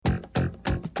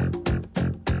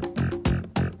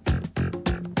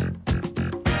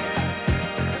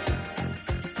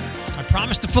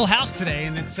promised a full house today,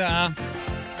 and it's a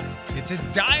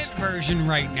diet version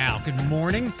right now. Good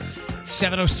morning.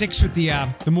 7:06 with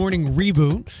the morning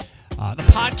reboot, the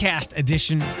podcast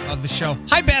edition of the show.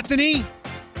 Hi, Bethany.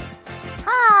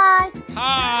 Hi.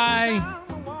 Hi.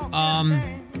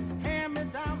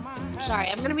 Sorry,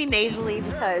 I'm gonna be nasally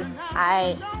because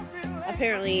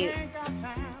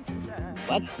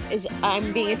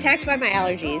I'm being attacked by my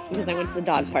allergies because I went to the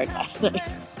dog park last night.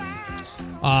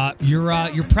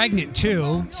 You're pregnant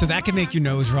too, so that can make your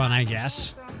nose run, I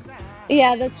guess.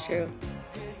 Yeah, that's true.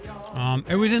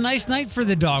 It was a nice night for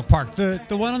the dog park. The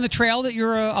one on the trail that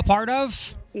you're a part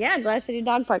of. Yeah, Glass City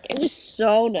Dog Park. It was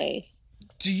so nice.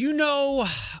 Do you know?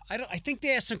 I think they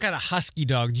have some kind of husky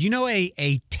dog. Do you know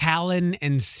a Talon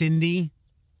and Cindy?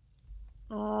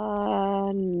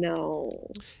 No.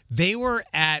 They were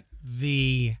at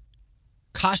the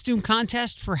costume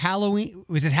contest for Halloween.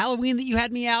 Was it Halloween that you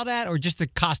had me out at, or just a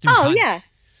costume? Oh, yeah.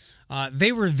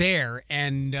 They were there,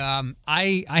 and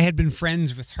I had been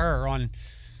friends with her on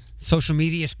social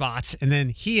media spots, and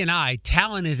then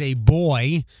Talon is a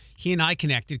boy. He and I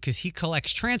connected because he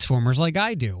collects Transformers like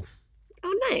I do.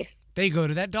 Oh, nice. They go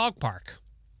to that dog park.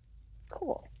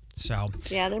 Cool. So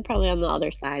yeah, they're probably on the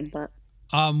other side, but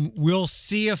we'll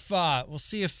see if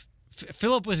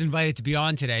Philip was invited to be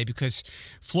on today because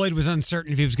Floyd was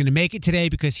uncertain if he was going to make it today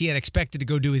because he had expected to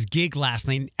go do his gig last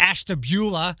night in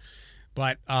Ashtabula,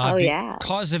 but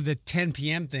because of the 10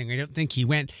 p.m. thing, I don't think he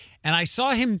went. And I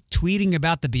saw him tweeting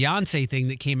about the Beyonce thing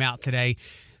that came out today,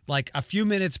 like a few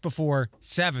minutes before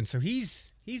 7. So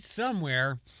he's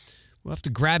somewhere. We'll have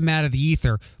to grab him out of the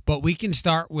ether. But we can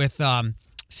start with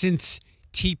since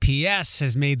TPS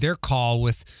has made their call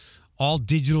with all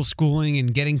digital schooling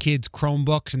and getting kids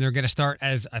Chromebooks, and they're going to start,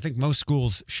 as I think most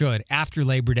schools should, after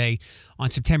Labor Day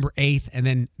on September 8th, and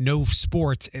then no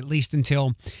sports at least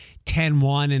until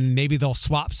 10/1, and maybe they'll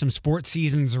swap some sports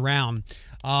seasons around.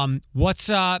 What's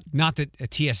not that a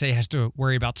TSA has to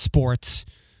worry about sports,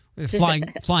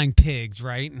 flying pigs,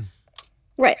 right?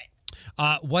 Right.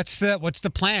 What's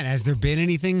the plan? Has there been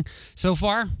anything so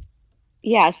far?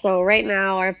 Yeah, so right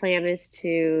now our plan is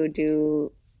to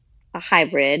do a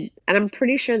hybrid, and I'm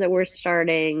pretty sure that we're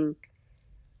starting,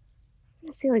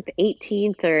 let's see, like the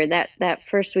 18th or that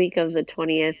first week of the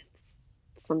 20th,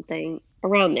 something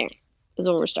around there is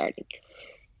when we're starting.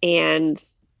 And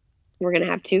we're going to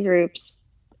have 2 groups,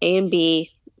 A and B,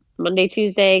 Monday,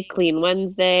 Tuesday, clean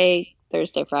Wednesday,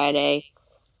 Thursday, Friday.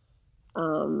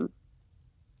 And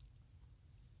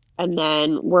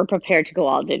then we're prepared to go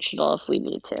all digital if we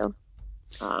need to.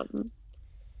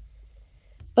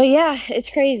 But yeah, it's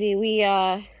crazy.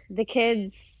 The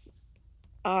kids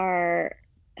have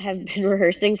been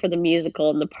rehearsing for the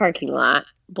musical in the parking lot,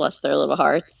 bless their little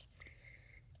hearts.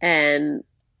 And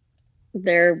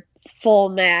they're full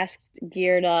masked,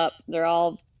 geared up. They're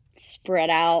all spread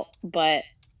out, but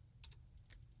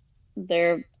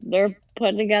they're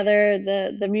putting together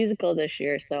the musical this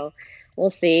year. So we'll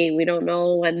see. We don't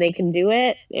know when they can do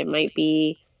it. It might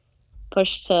be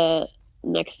pushed to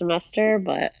next semester,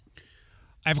 but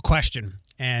I have a question,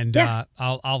 and yeah.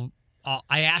 I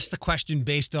asked the question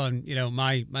based on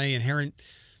my inherent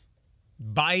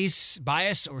bias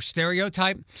or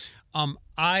stereotype.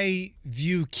 I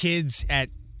view kids at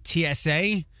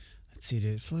TSA. Let's see,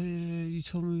 did Floyd? You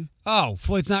told me. Oh,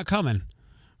 Floyd's not coming.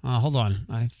 Hold on.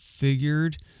 I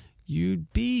figured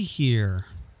you'd be here.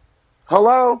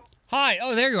 Hello. Hi.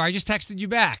 Oh, there you are. I just texted you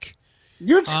back.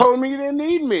 You told me you didn't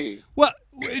need me. Well,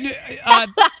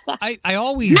 I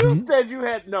always. You said you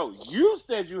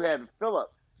had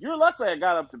Philip. You're lucky I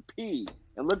got up to pee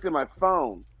and looked at my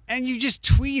phone. And you just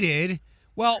tweeted.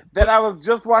 Well, I was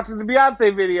just watching the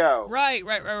Beyonce video. Right.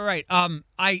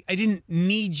 I didn't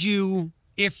need you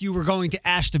if you were going to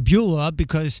Ashtabula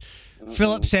because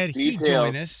Philip said he'd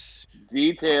join us.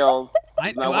 Details.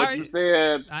 What you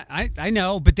said. I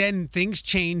know, but then things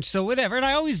change, so whatever. And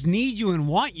I always need you and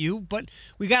want you, but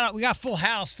we got full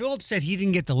house. Philip said he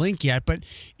didn't get the link yet, but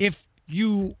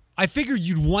I figured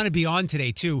you'd want to be on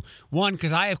today too. 1,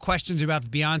 because I have questions about the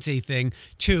Beyonce thing.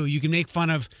 2, you can make fun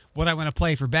of what I want to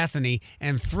play for Bethany.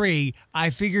 And 3, I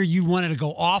figured you wanted to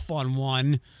go off on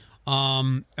one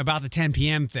about the 10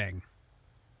 p.m. thing.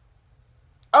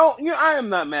 Oh, I am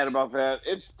not mad about that.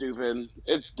 It's stupid.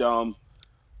 It's dumb.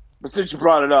 But since you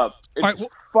brought it up, it's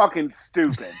fucking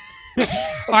stupid. All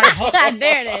right,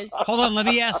 there it is. Hold on, let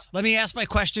me ask my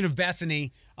question of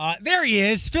Bethany. There he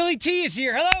is. Philly T is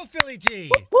here. Hello, Philly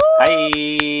T. Hi.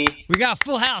 We got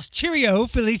full house. Cheerio,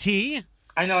 Philly T.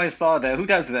 I know I saw that. Who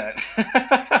does that?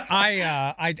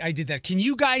 I did that. Can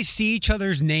you guys see each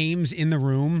other's names in the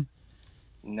room?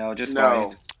 No, just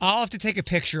no. I'll have to take a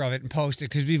picture of it and post it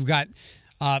because we've got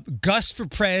Gus for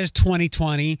Prez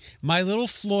 2020, My Little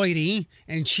Floydie,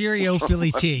 and Cheerio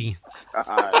Philly T.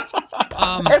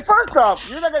 Hey, first off,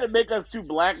 you're not going to make us two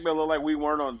blackmailer like we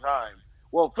weren't on time.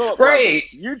 Well, Philip, right.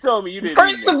 You told me you didn't.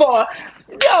 First of all,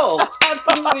 no,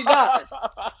 absolutely not.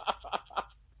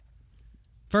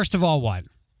 First of all, what?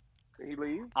 Did he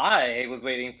leave? I was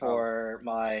waiting for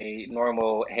my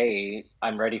normal, hey,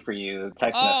 I'm ready for you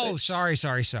text message. Oh, sorry.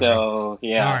 So,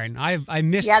 yeah. All right, I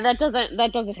missed. Yeah, that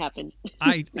doesn't happen.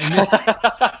 I missed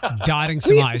dotting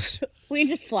some I's. We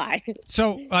just fly.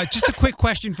 So, just a quick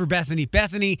question for Bethany.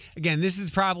 Bethany, again, this is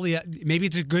probably maybe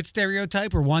it's a good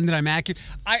stereotype or one that I'm accurate.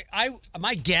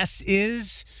 My guess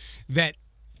is that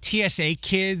TSA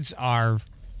kids are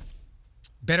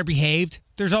better behaved.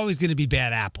 There's always going to be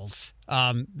bad apples.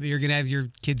 You're going to have your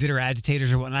kids that are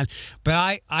agitators or whatnot.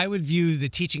 But I would view the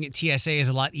teaching at TSA as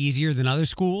a lot easier than other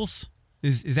schools.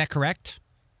 Is that correct?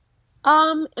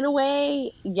 In a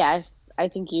way, yes. I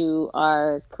think you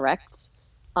are correct.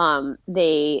 And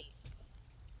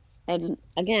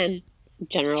again,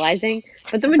 generalizing,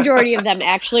 but the majority of them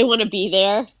actually want to be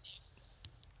there.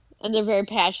 And they're very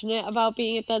passionate about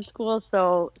being at that school.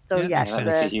 So yes. That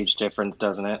makes a huge difference,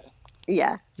 doesn't it?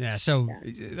 Yeah. Yeah. So,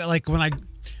 like when I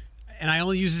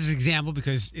only use this example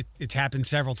because it's happened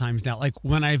several times now. Like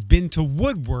when I've been to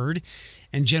Woodward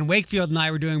and Jen Wakefield and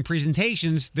I were doing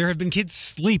presentations, there have been kids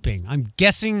sleeping. I'm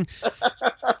guessing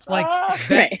like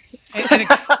that.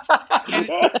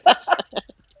 And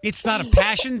it's not a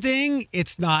passion thing.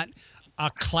 It's not a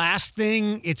class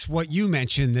thing. It's what you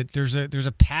mentioned, that there's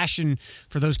a passion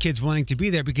for those kids wanting to be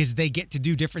there because they get to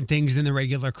do different things than the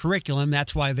regular curriculum.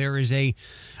 That's why there is a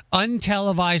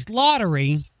untelevised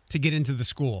lottery to get into the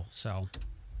school. So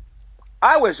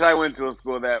I wish I went to a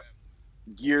school that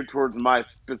geared towards my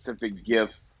specific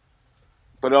gifts,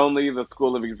 but only the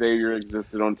School of Xavier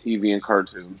existed on TV and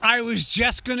cartoons. I was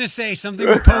just going to say something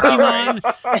with Pokemon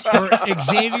or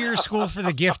Xavier School for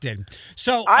the Gifted.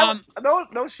 So,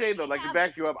 no shade though. Like to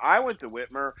back you up, I went to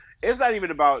Whitmer. It's not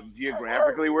even about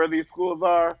geographically where these schools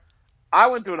are. I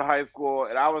went to a high school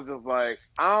and I was just like,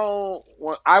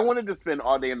 I wanted to spend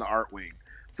all day in the art wing.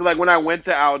 So like when I went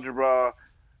to algebra,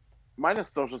 minus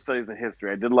social studies and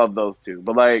history, I did love those two.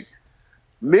 But like,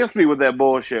 missed me with that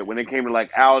bullshit when it came to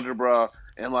like algebra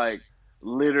and like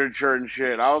literature and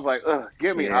shit. I was like, ugh,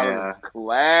 get me out of this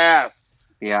class.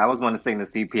 Yeah, I was one to sing the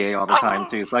CPA all the time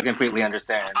too, so I completely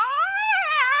understand.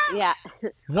 Yeah.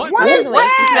 What is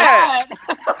that?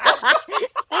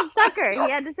 That's Tucker. He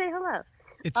had to say hello.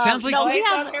 It sounds like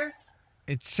Tucker.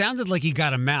 It sounded like he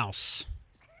got a mouse.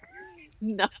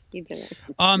 No, he didn't.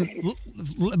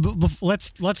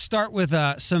 Let's start with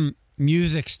some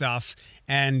music stuff.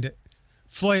 And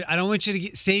Floyd, I don't want you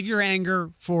to save your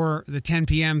anger for the 10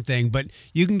 p.m. thing, but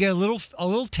you can get a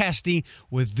little testy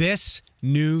with this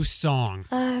new song.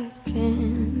 I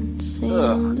can't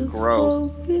seem to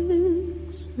gross.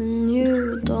 focus and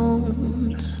you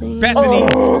don't seem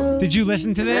Bethany, did you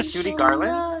listen to this? Judy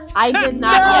Garland? I did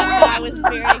not yet, but I was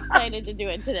very excited to do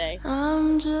it today.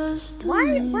 I'm just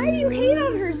Why do you hate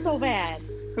on her so bad?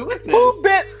 Who is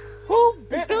this? Who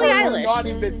bit Billie her Eilish.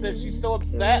 naughty bit that she's so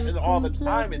upset and all the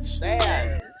time? It's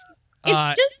sad.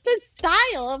 It's just the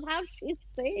style of how she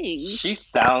sings. She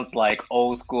sounds like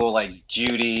old school, like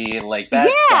Judy, like that.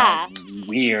 Yeah. Sounds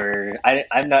weird.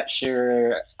 I'm not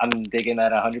sure I'm digging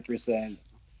that 100%.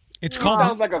 It's It called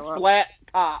sounds like a flat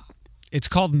top. It's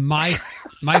called My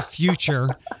Future.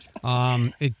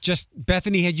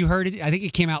 Bethany, had you heard it? I think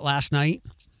it came out last night.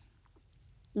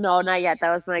 No, not yet.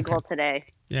 That was my goal today.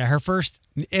 Yeah, her first,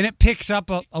 and it picks up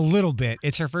a little bit.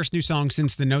 It's her first new song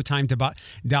since the No Time to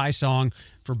Die song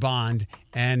for Bond.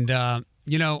 And, on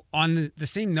the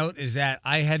same note is that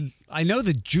I know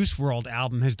the Juice WRLD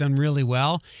album has done really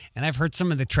well, and I've heard some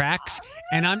of the tracks,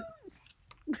 and I'm...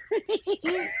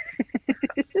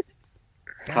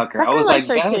 Tucker. I was like,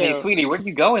 Bethany, sweetie, what are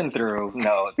you going through?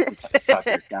 No, it's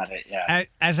Tucker. Got it, yeah.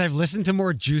 As I've listened to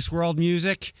more Juice WRLD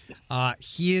music,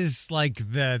 he is like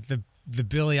the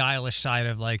Billie Eilish side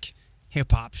of like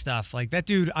hip hop stuff. Like that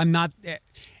dude, I'm not.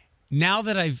 Now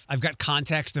that I've got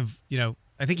context of,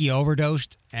 I think he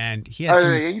overdosed and he had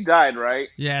he died, right?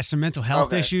 Yeah, some mental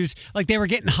health issues. Like they were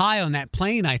getting high on that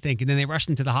plane, I think, and then they rushed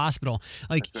him to the hospital.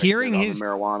 Like hearing his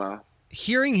marijuana.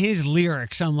 Hearing his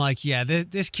lyrics, I'm like, yeah,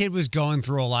 this kid was going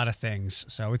through a lot of things.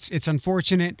 So it's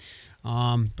unfortunate,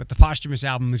 but the posthumous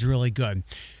album is really good.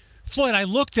 Floyd, I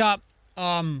looked up,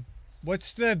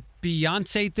 what's the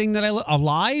Beyonce thing that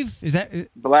Alive? Is that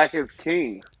Black is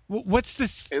King? What's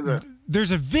this?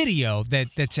 There's a video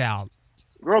that's out.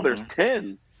 Girl, there's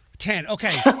 10. 10,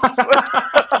 okay.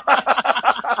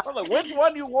 like, which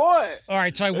one you want? All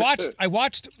right, so I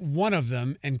watched one of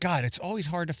them, and God, it's always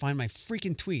hard to find my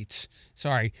freaking tweets.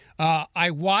 Sorry.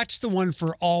 I watched the one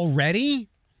for Already,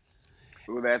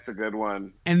 Ooh, that's a good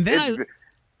one. and then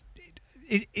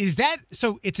is that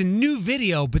so? It's a new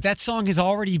video, but that song has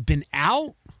already been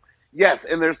out. Yes,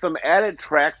 and there's some added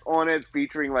tracks on it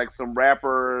featuring like some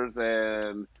rappers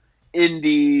and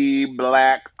indie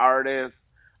black artists.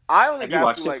 I only Have you got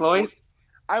watched through it, Floyd?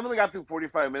 I only got through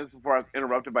 45 minutes before I was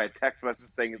interrupted by a text message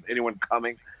saying, "Is anyone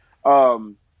coming?"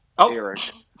 Eric.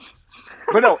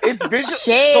 But no, it's visual.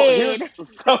 Shade.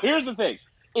 So here's the thing: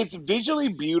 it's visually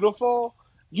beautiful.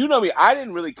 You know me; I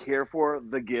didn't really care for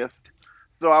The Gift,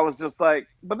 so I was just like.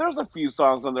 But there's a few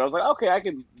songs on there. I was like, okay, I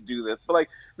can do this. But like,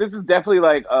 this is definitely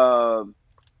like a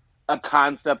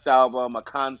concept album, a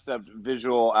concept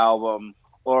visual album,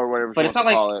 or whatever But you it's want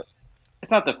not to like call it.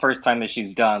 it's not the first time that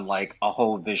she's done like a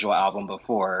whole visual album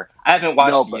before. I haven't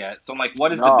watched it yet, so I'm like,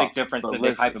 what is the big difference but that they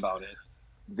listen. hype about it?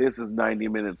 This is 90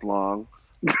 minutes long.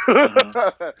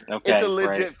 Okay, It's a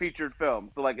legit right. featured film.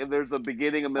 So like there's a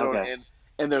beginning, a middle, Okay.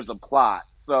 and there's a plot.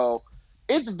 So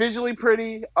it's visually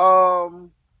pretty.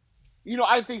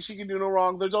 I think she can do no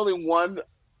wrong. There's only one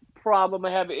problem I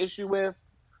have an issue with.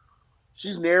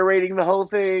 She's narrating the whole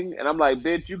thing, and I'm like,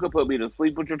 bitch, you could put me to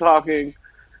sleep when you're talking,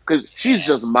 because she's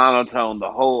just monotone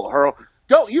the whole her.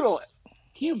 Can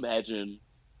you imagine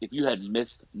if you had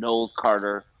missed Knowles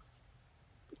Carter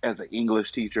as an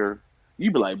English teacher?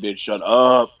 You'd be like, bitch, shut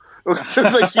up. It's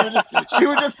like she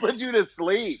would just put you to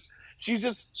sleep. She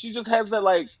just has that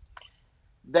like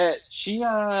that. She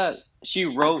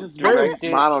It's wrote, just very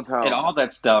directed, monotone. and all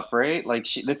that stuff, right? Like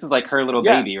this is like her little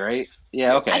Yeah. baby, right?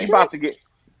 Yeah, She's okay. about to get.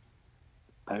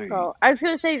 Oh, I was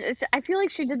gonna say, I feel like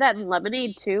she did that in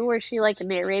Lemonade too, where she like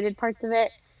narrated parts of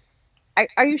it.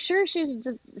 Are you sure she's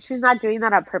not doing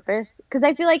that on purpose? Because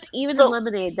I feel like even So- in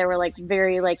Lemonade, there were like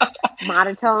very like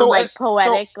monotone, So like it-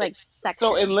 poetic, so- like sections.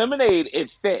 So in Lemonade, it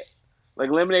fit. Like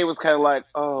Lemonade was kind of like,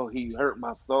 oh, he hurt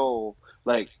my soul.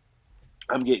 Like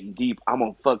I'm getting deep. I'm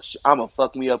gonna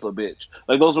fuck me up a bitch.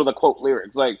 Like those were the quote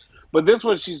lyrics. Like, but this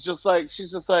one, she's just like,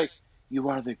 you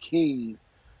are the king.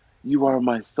 You are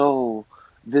my soul.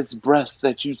 This breast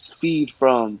that you feed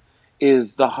from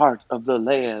is the heart of the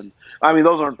land. I mean,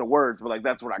 those aren't the words, but like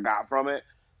that's what I got from it.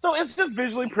 So it's just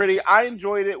visually pretty. I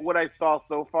enjoyed it. What I saw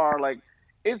so far, like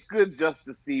it's good just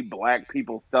to see black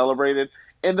people celebrated,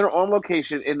 and they're on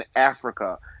location in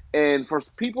Africa. And for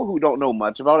people who don't know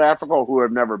much about Africa or who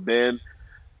have never been,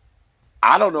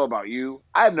 I don't know about you.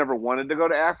 I've never wanted to go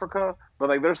to Africa, but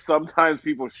like there's sometimes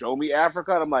people show me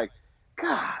Africa, and I'm like,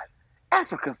 God,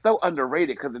 Africa's so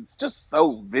underrated because it's just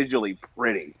so visually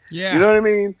pretty. Yeah. You know what I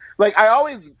mean? Like I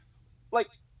always like,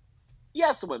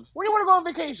 yes, someone, where do you want to go on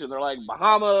vacation? They're like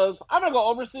Bahamas. I'm gonna go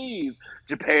overseas.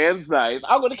 Japan's nice.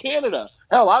 I'll go to Canada.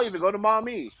 Hell, I'll even go to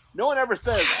Maui. No one ever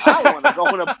says I want to go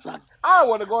on a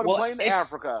Well, plane to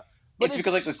Africa. But It's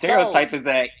because like the so stereotype is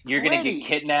that you're gonna pretty. get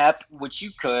kidnapped, which you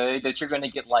could, that you're gonna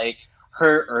get like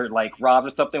hurt or like robbed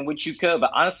or something, which you could, but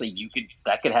honestly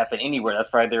that could happen anywhere.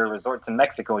 That's why there are resorts in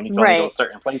Mexico and you can only go Right.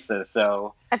 certain places.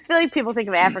 So I feel like people think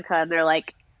of Africa and they're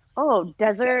like, oh,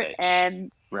 desert Savage.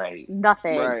 and right.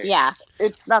 nothing. Right. Yeah.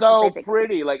 It's That's so what they think.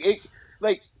 pretty. Like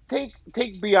take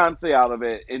Beyonce out of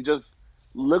it and just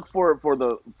look for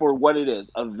what it is,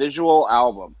 a visual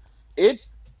album.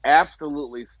 It's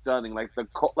absolutely stunning. Like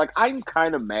I'm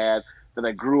kind of mad that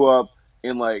I grew up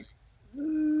in like,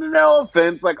 no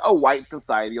offense, like a white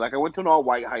society. Like I went to an all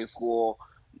white high school.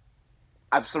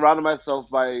 I've surrounded myself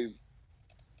by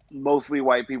mostly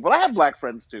white people. I have black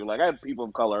friends too. Like I have people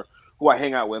of color who I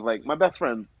hang out with. Like my best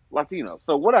friend's Latino,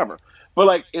 so whatever. But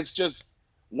like it's just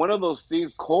one of those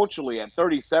things culturally. At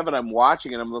 37, I'm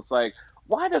watching and I'm just like,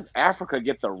 why does Africa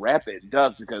get the rep it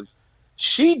does? Because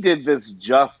she did this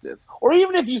justice. Or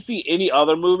even if you see any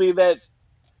other movie that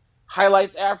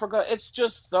highlights Africa, it's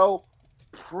just so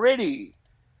pretty.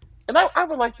 And I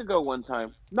would like to go one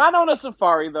time. Not on a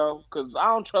safari though, because I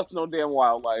don't trust no damn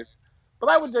wildlife. But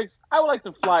I would like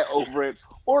to fly over it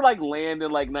or like land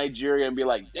in like Nigeria and be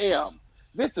like, damn,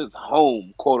 this is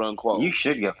home, quote unquote. You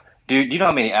should go. Dude, you know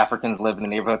how many Africans live in the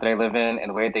neighborhood that I live in, and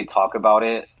the way they talk about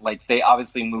it, like they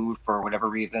obviously moved for whatever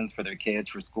reasons, for their kids,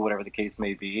 for school, whatever the case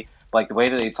may be. But, like the way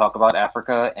that they talk about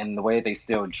Africa and the way they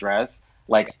still dress,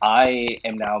 like I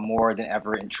am now more than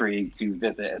ever intrigued to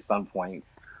visit at some point.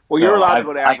 Well, So you're allowed I- to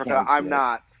go to I Africa. can't I'm see it.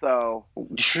 not. So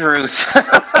Truth.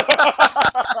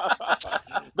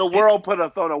 the world put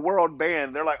us on a world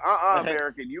ban. They're like,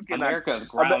 American, you cannot. America is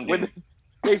grounded.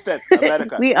 They said,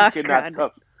 America, We you are cannot grounded.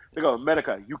 come. They go,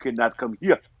 America, you cannot come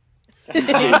here.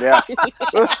 Yeah.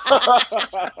 You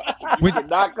With-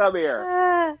 cannot come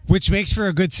here. Which makes for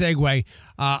a good segue.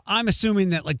 I'm assuming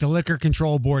that like the Liquor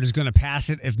Control Board is going to pass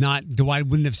it. If not, Dwight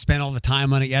wouldn't have spent all the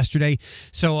time on it yesterday.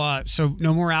 So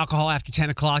no more alcohol after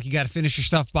 10 o'clock. You got to finish your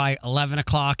stuff by 11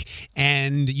 o'clock.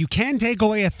 And you can take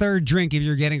away a third drink if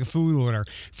you're getting a food order.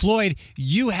 Floyd,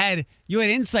 you had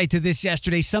insight to this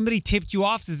yesterday. Somebody tipped you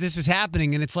off that this was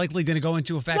happening, and it's likely going to go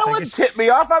into effect. No one tipped me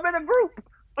off. I'm in a group.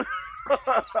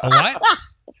 A what?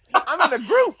 I'm in a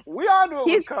group. We all knew it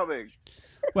was coming.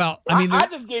 Well, I mean, I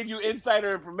just gave you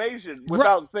insider information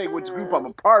without saying which group I'm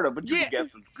a part of, but you can guess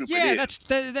which group it is.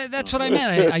 That's what I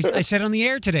meant. I said on the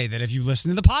air today that if you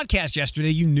listened to the podcast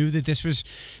yesterday, you knew that this was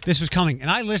coming.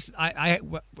 And I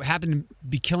happened to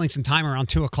be killing some time around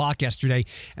 2 o'clock yesterday,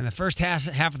 and the first half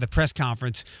of the press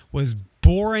conference was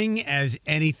boring as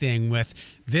anything. With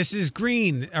this is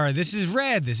green, or this is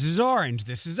red, this is orange,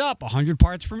 this is up 100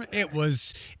 parts from it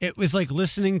was like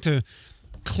listening to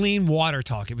clean water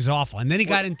talk. It was awful. And then he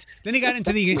got into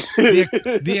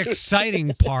the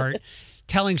exciting part,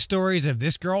 telling stories of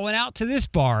this girl went out to this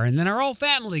bar, and then our whole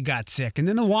family got sick, and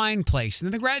then the wine place, and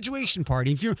then the graduation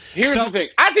party. Here's the thing.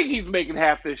 I think he's making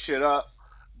half this shit up.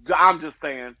 I'm just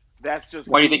saying. That's just.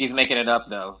 Why do you think he's making it up,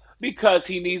 though? Because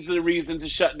he needs a reason to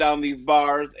shut down these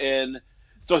bars, and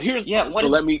so here's.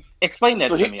 Let me explain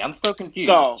that to me. I'm so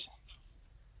confused.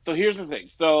 So here's the thing.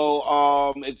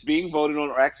 So it's being voted on,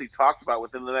 or actually talked about,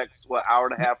 within the next hour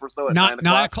and a half or so at 9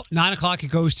 o'clock. 9 o'clock. It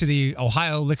goes to the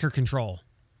Ohio Liquor Control.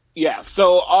 Yeah.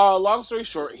 So long story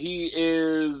short,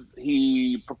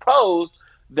 he proposed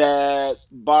that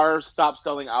bars stop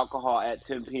selling alcohol at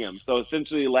 10 p.m. So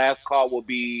essentially, last call will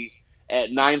be at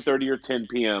 9:30 or 10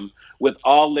 p.m. with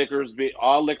all liquor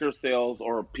sales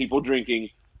or people drinking,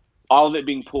 all of it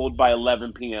being pulled by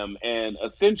 11 p.m. And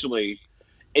essentially,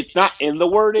 it's not in the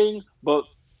wording, but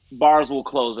bars will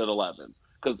close at 11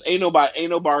 because ain't no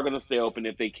bar gonna stay open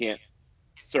if they can't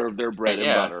serve their bread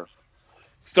and butter.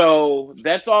 So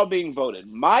that's all being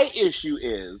voted. My issue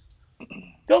is,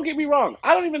 don't get me wrong,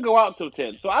 I don't even go out till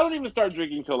 10, so I don't even start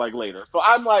drinking till like later. So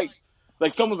I'm like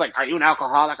someone's like, "Are you an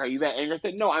alcoholic? Are you that angry?" I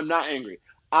said, "No, I'm not angry.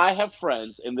 I have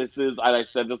friends," and I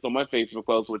said this on my Facebook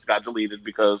post, which got deleted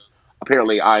because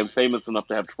apparently I'm famous enough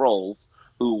to have trolls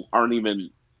who aren't even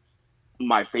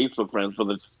my Facebook friends, but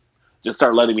just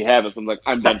start letting me have it. So I'm like,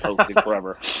 I'm done posting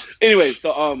forever. Anyway,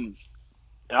 so and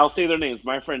I'll say their names.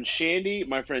 My friend Shandy,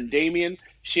 my friend Damien.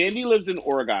 Shandy lives in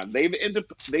Oregon.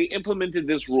 They implemented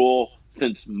this rule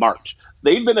since March.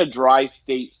 They've been a dry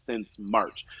state since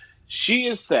March. She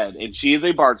has said, and she is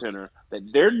a bartender,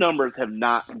 that their numbers have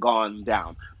not gone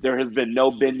down. There has been no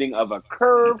bending of a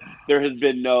curve. There has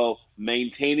been no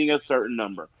maintaining a certain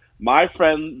number. My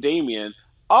friend Damien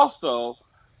also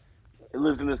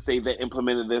lives in a state that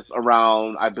implemented this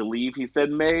around, I believe he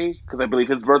said May, because I believe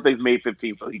his birthday's May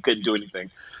 15th, so he couldn't do anything.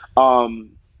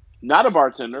 Not a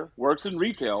bartender, works in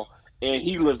retail, and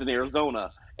he lives in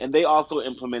Arizona. And they also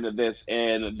implemented this,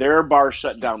 and their bar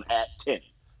shut down at 10.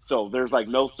 So there's like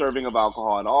no serving of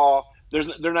alcohol at all.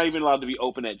 They're not even allowed to be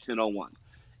open at 10:01.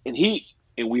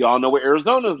 And we all know what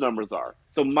Arizona's numbers are.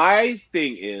 So my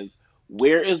thing is,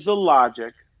 where is the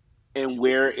logic and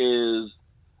where is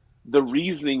the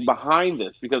reasoning behind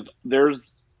this? Because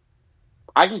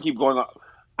I can keep going on.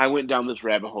 I went down this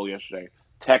rabbit hole yesterday.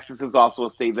 Texas is also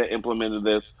a state that implemented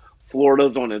this.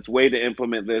 Florida's on its way to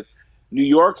implement this. New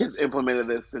York has implemented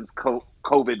this since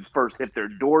COVID first hit their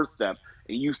doorstep,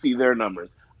 and you see their numbers.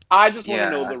 I just want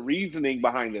to know the reasoning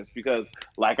behind this because,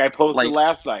 like I posted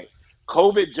last night,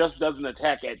 COVID just doesn't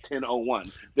attack at 10:01.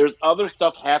 There's other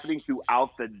stuff happening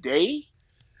throughout the day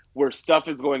where stuff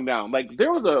is going down. Like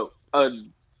there was a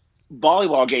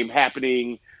volleyball game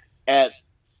happening at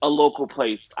a local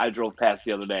place I drove past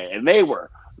the other day, and they were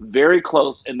very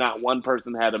close, and not one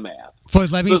person had a mask.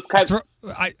 But let me.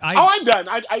 I'm done.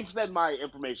 I've said my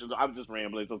information. So I'm just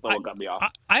rambling, so someone cut me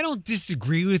off. I don't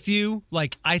disagree with you.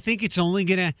 Like, I think it's only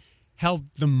going to help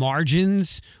the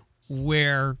margins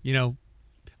where,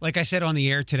 like I said on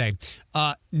the air today,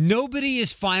 nobody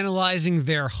is finalizing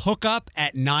their hookup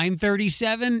at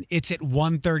 9:37. It's at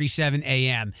 1:37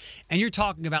 a.m. And you're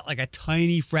talking about like a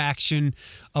tiny fraction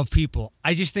of people.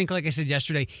 I just think, like I said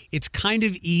yesterday, it's kind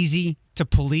of easy to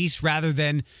police rather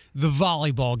than the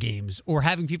volleyball games or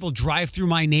having people drive through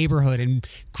my neighborhood and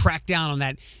crack down on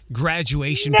that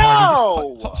graduation party.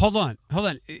 Hold on.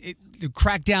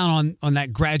 Crack down on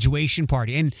that graduation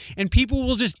party. And people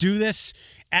will just do this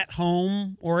at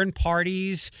home or in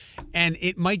parties, and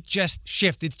it might just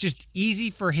shift. It's just easy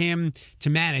for him to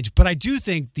manage. But I do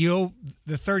think the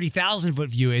 30,000 foot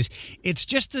view is it's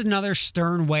just another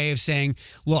stern way of saying,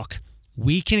 look,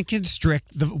 we can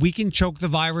choke the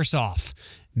virus off.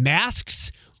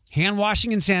 Masks, hand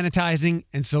washing and sanitizing,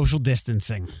 and social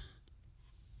distancing.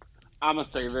 I'm gonna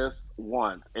say this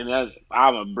once, and I'm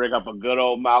gonna bring up a good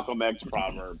old Malcolm X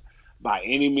proverb: "By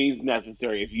any means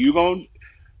necessary." If you gonna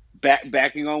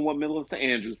backing on what Melissa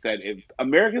Andrews said, if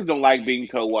Americans don't like being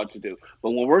told what to do,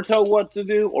 but when we're told what to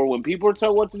do, or when people are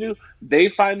told what to do, they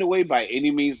find a way by any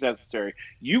means necessary.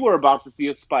 You are about to see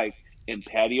a spike in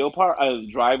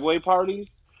driveway parties,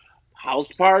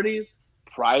 house parties,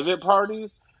 private parties.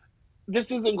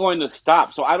 This isn't going to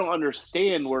stop. So I don't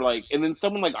understand. And then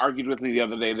someone argued with me the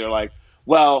other day. They're like,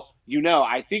 well,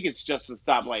 I think it's just to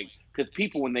stop, because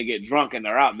people, when they get drunk and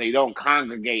they're out, they don't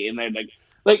congregate, and they're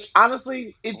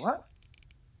honestly, it's What?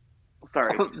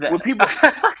 sorry. When people,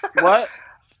 what?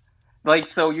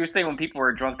 So you're saying when people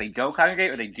are drunk, they don't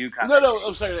congregate, or they do No, congregate? no.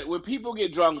 I'm sorry. When people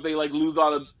get drunk, they lose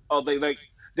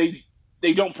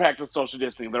they don't practice social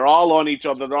distancing. They're all on each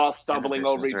other. They're all stumbling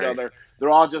over each Right. other. They're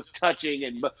all just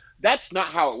touching, but that's not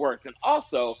how it works. And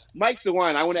also, Mike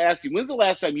DeWine, I want to ask you, when's the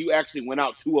last time you actually went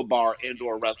out to a bar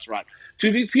and/or a restaurant? To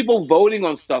these people voting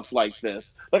on stuff like this,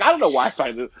 I don't know why I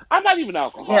find this. I'm not even Yeah,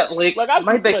 alcoholic. I'm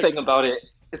my just big thing about it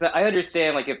is that I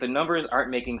understand, if the numbers aren't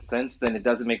making sense, then it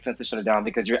doesn't make sense to shut it down,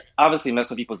 because you're obviously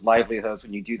messing with people's livelihoods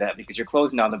when you do that, because you're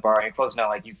closing down the bar and you're closing down,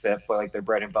 like you said, for their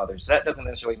bread and butter. So that doesn't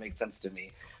necessarily make sense to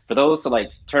me. For those to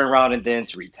turn around and then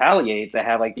to retaliate, to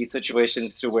have these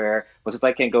situations to where, well, since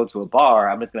I can't go to a bar,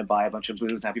 I'm just going to buy a bunch of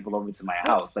booze and have people over to my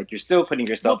house. You're still putting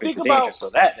well, yourself think into danger. about So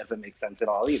that doesn't make sense at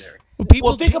all either.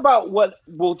 Well, think about what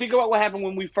happened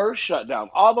when we first shut down.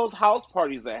 All those house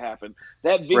parties that happened.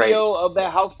 That Right. video of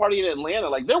that house party in Atlanta,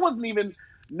 there wasn't even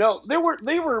no. They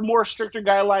were more stricter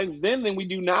guidelines then than we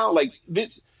do now.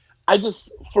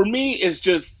 For me,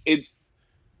 it's.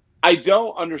 I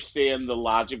don't understand the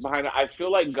logic behind it. I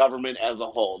feel like government as a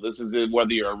whole. This is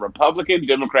whether you're a Republican,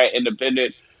 Democrat,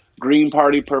 Independent, Green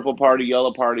Party, Purple Party,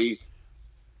 Yellow Party.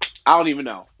 I don't even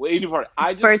know. Well, any party.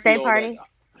 I just Birthday feel party?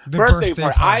 The birthday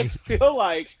party. I feel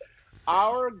like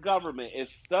our government is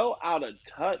so out of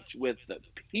touch with the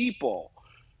people.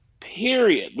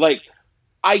 Period.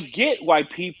 I get why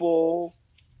people.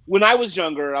 When I was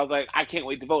younger, I was like, I can't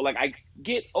wait to vote. I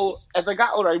get old as I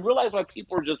got older. I realized why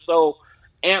people are just so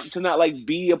amped to not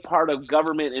be a part of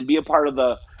government and be a part of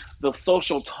the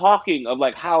social talking of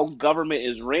how government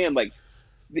is ran. Well,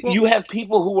 You have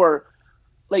people who are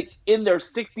in their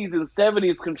 60s and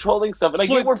 70s controlling stuff, and I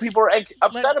get where people are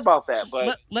upset about that.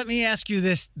 But let me ask you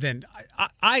this then.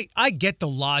 I get the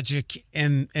logic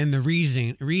and the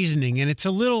reasoning, and it's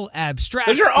a little abstract.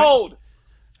 because you're old.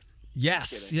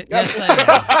 Yes, yes,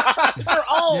 I am. You're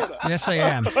old. Yes, I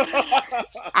am.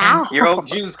 Ow. Your old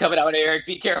Jews coming out, Eric.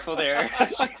 Be careful there.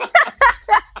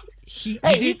 He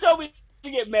Hey, did. he told me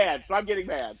to get mad, so I'm getting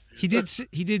mad. He did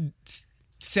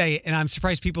say, and I'm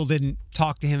surprised people didn't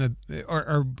talk to him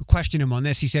or question him on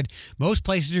this. He said most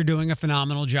places are doing a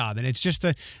phenomenal job, and it's just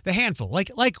the handful.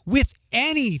 Like with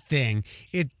anything,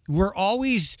 we're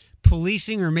always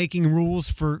policing or making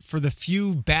rules for the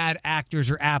few bad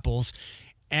actors or apples.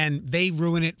 And they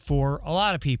ruin it for a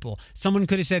lot of people. Someone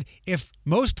could have said, if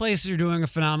most places are doing a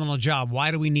phenomenal job, why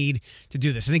do we need to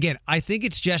do this? And again, I think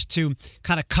it's just to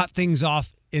kind of cut things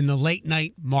off in the late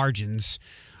night margins.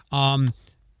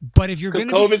 But if you're going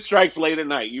to COVID strikes late at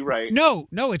night, you're right. No,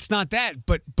 it's not that.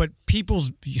 But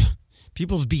people's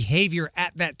behavior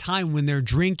at that time when they're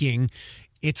drinking,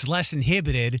 it's less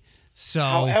inhibited.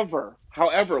 So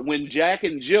However, when Jack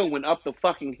and Jill went up the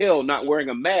fucking hill not wearing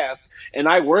a mask, and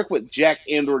I work with Jack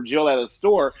and or Jill at a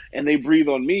store, and they breathe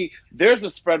on me, there's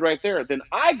a spread right there. Then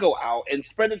I go out and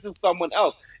spread it to someone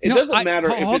else. It doesn't matter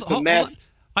if it's a mask.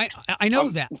 I know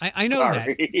that. I know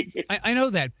Sorry. that. I know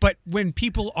that. But when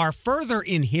people are further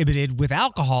inhibited with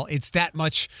alcohol, it's that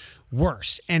much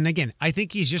worse. And again, I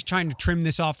think he's just trying to trim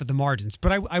this off at the margins.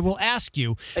 But I will ask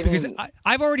you, because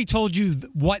I've already told you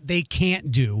what they can't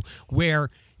do, where,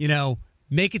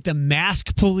 make it the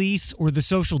mask police or the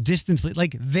social distance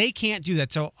police. They can't do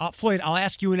that. So, Floyd, I'll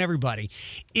ask you and everybody.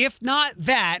 If not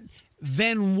that,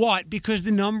 then what? Because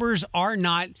the numbers are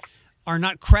not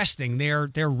cresting.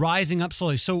 They're rising up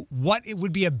slowly. So what it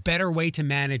would be a better way to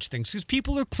manage things? Because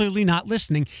people are clearly not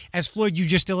listening, as Floyd, you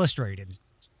just illustrated.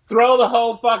 Throw the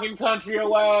whole fucking country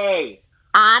away.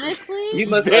 Honestly, You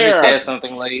must There. understand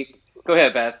something, Go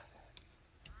ahead, Beth.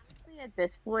 at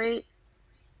this point,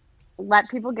 let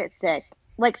people get sick.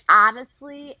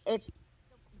 Honestly, if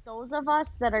those of us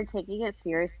that are taking it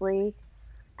seriously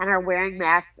and are wearing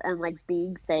masks and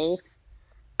being safe,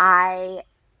 I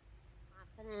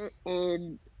am confident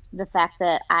in the fact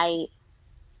that I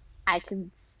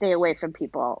can stay away from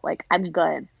people. I'm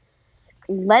good.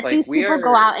 let Like these we people go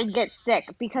are. out and get sick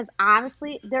because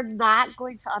honestly, they're not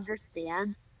going to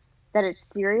understand that it's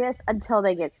serious until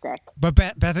they get sick. But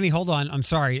Bethany, hold on. I'm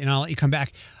sorry, and I'll let you come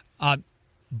back. Uh,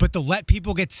 but the let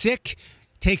people get sick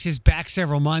takes us back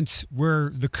several months where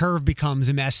the curve becomes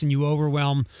a mess and you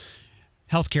overwhelm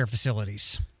healthcare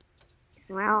facilities.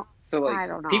 Well, So I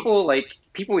don't know.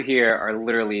 people here are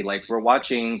literally like we're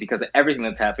watching because of everything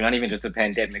that's happening, not even just the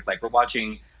pandemic, like we're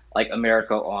watching like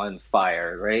America on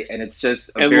fire, right? And it's just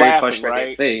a And very laughing, frustrating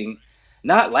right? thing.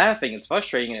 Not laughing, it's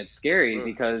frustrating and it's scary Mm.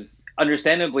 because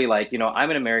understandably, like, I'm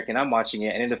an American, I'm watching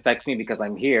it and it affects me because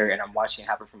I'm here and I'm watching it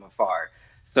happen from afar.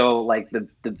 So like the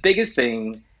biggest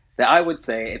thing that I would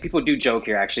say, and people do joke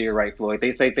here, actually, you're right, Floyd.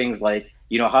 They say things like,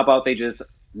 how about they just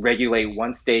regulate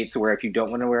one state to where if you don't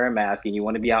want to wear a mask and you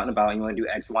want to be out and about and you want to do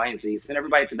X, Y, and Z, send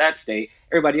everybody to that state,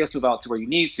 everybody else move out to where you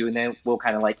need to, and then we'll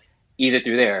kind of like ease it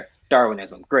through there.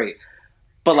 Darwinism, great.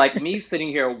 But like me sitting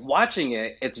here watching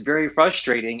it, it's very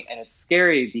frustrating and it's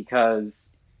scary because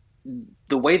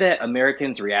the way that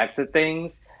Americans react to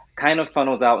things kind of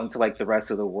funnels out into like the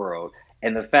rest of the world.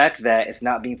 And the fact that it's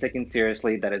not being taken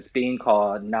seriously, that it's being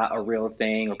called not a real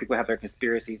thing, or people have their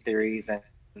conspiracy theories, and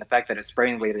the fact that it's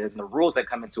spreading the way it is, and the rules that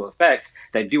come into effect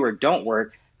that do or don't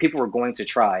work, people are going to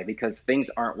try because things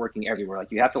aren't working everywhere.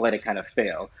 Like you have to let it kind of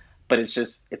fail. But it's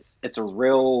just it's a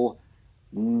real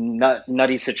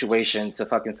nutty situation to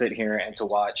fucking sit here and to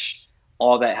watch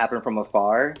all that happen from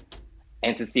afar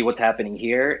and to see what's happening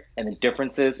here and the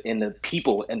differences in the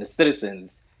people and the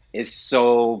citizens is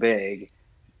so big.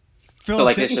 So Philip,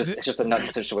 like it's just a nuts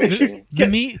situation.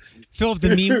 Philip,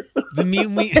 the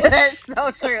meme we. That's so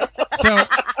true. So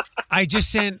I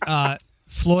just sent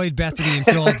Floyd, Bethany, and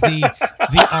Philip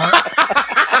the art.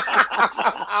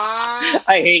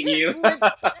 I hate you.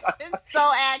 It's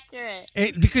so accurate.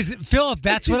 Because Philip,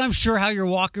 that's what I'm sure how you're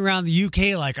walking around the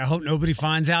UK like. I hope nobody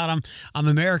finds out I'm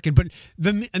American. But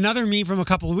another meme from a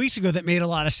couple of weeks ago that made a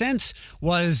lot of sense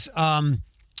was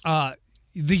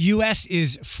the U.S.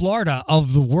 is Florida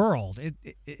of the world.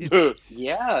 It's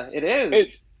Yeah, it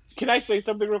is. Can I say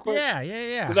something real quick?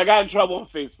 yeah. Because I got in trouble on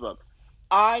Facebook.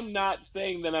 I'm not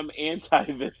saying that I'm anti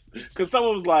this because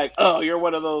someone was like, "Oh, you're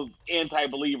one of those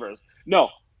anti-believers." No,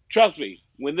 trust me.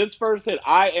 When this first hit,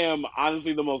 I am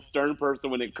honestly the most stern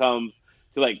person when it comes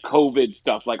to like COVID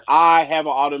stuff. Like I have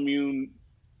an autoimmune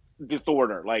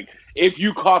disorder. Like if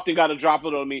you coughed and got a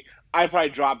droplet on me, I'd probably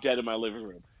drop dead in my living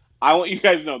room. I want you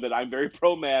guys to know that I'm very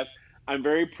pro-mask. I'm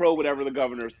very pro whatever the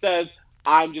governor says.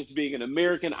 I'm just being an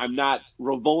American. I'm not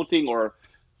revolting or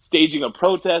staging a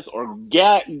protest or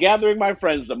gathering my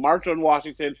friends to march on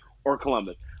Washington or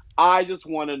Columbus. I just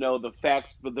want to know the facts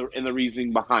and the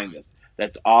reasoning behind this.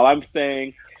 That's all I'm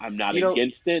saying. I'm not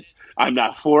against it. I'm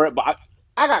not for it. But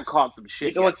I got caught some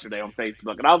shit yesterday on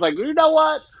Facebook, and I was like, you know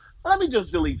what? Let me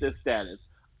just delete this status.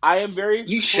 I am very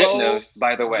You shouldn't have,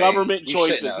 by the way. government You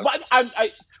choices, shouldn't have.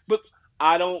 but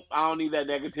I don't need that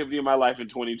negativity in my life in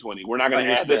 2020. We're not going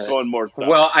to add this Understood. on more stuff.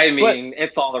 Well, I mean,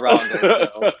 it's all around us.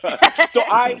 So.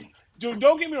 So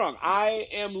don't get me wrong. I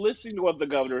am listening to what the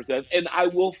governor says, and I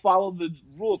will follow the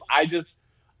rules.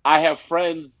 I have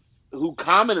friends who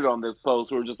commented on this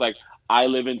post who are just like, I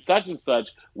live in such and such.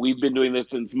 We've been doing this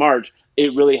since March.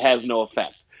 It really has no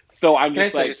effect. So I'm Can I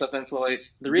just tell you like, something, Floyd?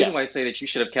 The reason why I say that you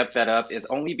should have kept that up is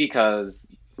only because,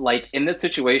 like, in this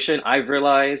situation, I've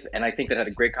realized, and I think that I had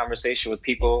a great conversation with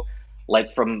people,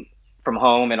 like, from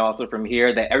home and also from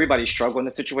here, that everybody's struggle in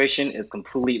the situation is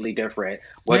completely different.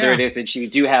 Whether it is that you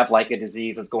do have, like, a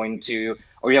disease that's going to,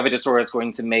 or you have a disorder that's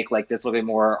going to make, like, this a little bit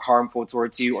more harmful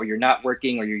towards you, or you're not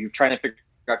working, or you're trying to figure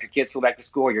out if your kids go back to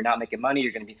school, or you're not making money,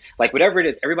 you're going to be, like, whatever it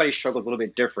is, everybody's struggle is a little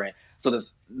bit different. So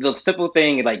the simple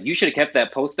thing, like, you should have kept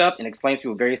that post up and explained to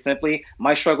people very simply,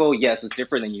 my struggle, yes, is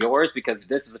different than yours because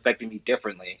this is affecting me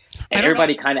differently. And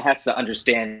everybody kind of has to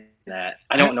understand that.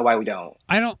 I don't know why we don't.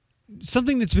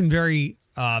 Something that's been very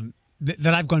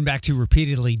that I've gone back to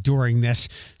repeatedly during this.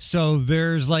 So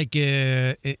there's like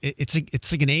it's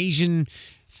like an Asian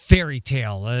fairy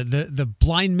tale, the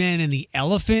blind man and the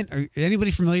elephant. Are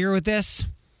anybody familiar with this?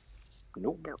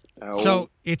 nope. So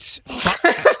it's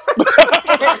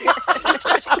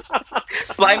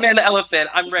Blind man, the elephant.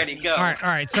 I'm ready. Go. all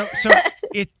right. So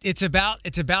it's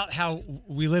about how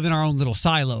we live in our own little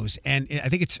silos, and I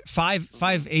think it's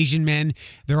five Asian men.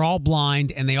 They're all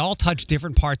blind, and they all touch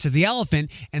different parts of the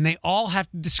elephant, and they all have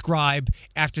to describe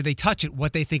after they touch it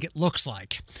what they think it looks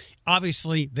like.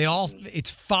 Obviously,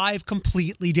 it's five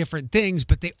completely different things,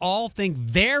 but they all think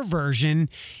their version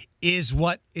is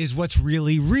what's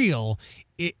really real.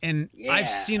 and Yeah. I've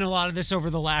seen a lot of this over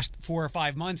the last 4 or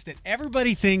 5 months, that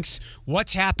everybody thinks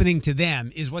what's happening to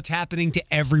them is what's happening to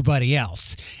everybody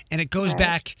else, and it goes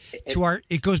back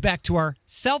to our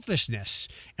selfishness.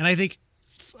 And I think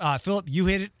Philip, you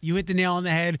hit the nail on the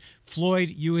head. Floyd,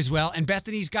 you as well. And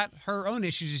Bethany's got her own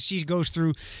issues as she goes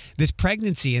through this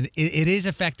pregnancy, and it is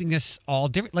affecting us all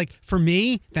different. Like for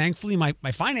me, thankfully, my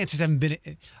finances haven't been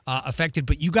affected,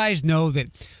 but you guys know that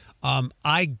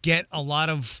I get a lot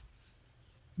of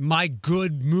my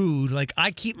good mood. Like I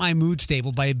keep my mood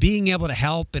stable by being able to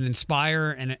help and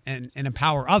inspire and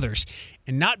empower others.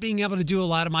 And not being able to do a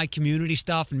lot of my community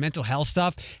stuff and mental health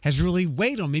stuff has really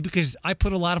weighed on me because I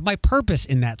put a lot of my purpose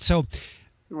in that. So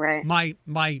Right.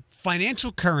 my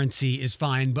financial currency is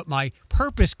fine, but my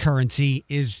purpose currency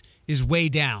is way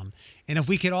down. And if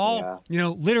we could all,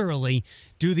 literally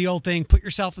do the old thing, put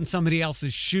yourself in somebody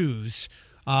else's shoes,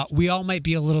 we all might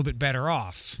be a little bit better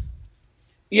off.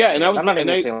 Yeah, and I'm not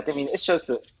even saying. I mean, it's just.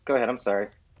 Go ahead. I'm sorry.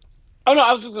 Oh no,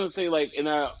 I was just gonna say like, and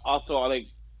also like,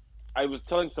 I was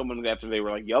telling someone after they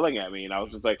were like yelling at me, and I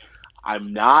was just like,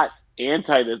 I'm not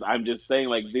anti this. I'm just saying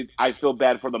like, I feel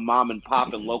bad for the mom and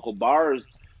pop and local bars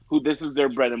who this is their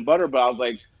bread and butter. But I was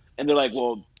like, and they're like,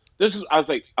 well, this is. I was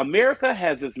like, America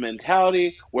has this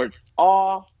mentality where it's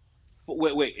all.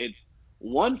 Wait, it's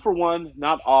one for one,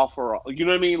 not all for all. You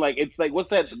know what I mean? Like it's like what's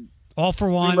that? All for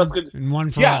one and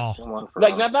one for all. One for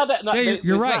Like all. not that. Not, Yeah,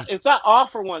 you're right. It's not all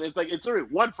for one. It's like it's sort of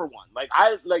one for one. Like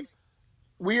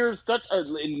we're such a.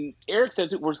 And Eric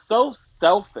said it, we're so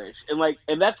selfish,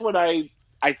 and that's what I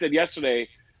said yesterday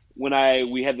when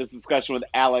we had this discussion with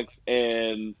Alex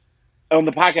and on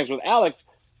the podcast with Alex,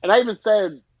 and I even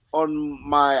said on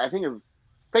my I think it was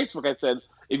Facebook, I said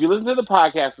if you listen to the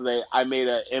podcast today, I made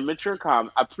a premature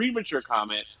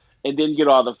comment, and didn't get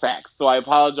all the facts. So I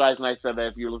apologize, and I said that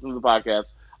if you're listening to the podcast,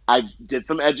 I did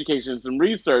some education, some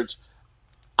research.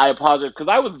 I apologize because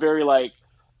I was very like,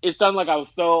 it sounded like I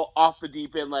was so off the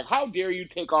deep end. Like, how dare you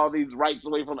take all these rights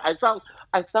away from? I sound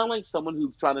like someone who you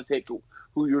were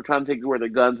trying to take away their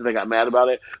guns, and they got mad about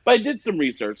it. But I did some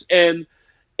research, and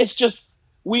it's just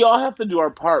we all have to do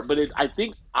our part. But I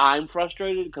think I'm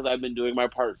frustrated because I've been doing my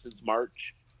part since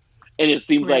March, and it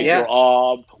seems like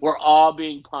we're all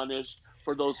being punished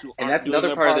for those who aren't. And that's doing another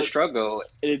their part of the part. struggle.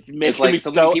 It's It's making like me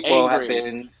so many people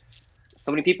angry.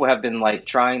 so many people have been like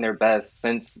trying their best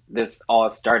since this all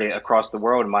started across the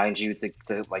world, mind you, to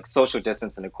like social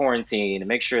distance and to quarantine and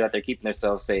make sure that they're keeping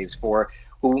themselves safe for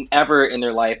whomever in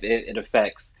their life it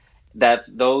affects. That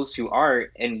those who aren't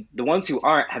and the ones who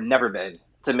aren't have never been,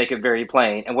 to make it very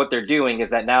plain. And what they're doing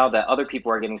is that now that other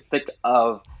people are getting sick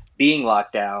of being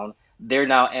locked down, they're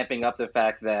now amping up the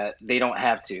fact that they don't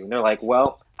have to. And they're like,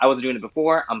 well, I wasn't doing it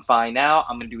before. I'm fine now.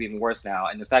 I'm going to do even worse now.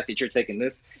 And the fact that you're taking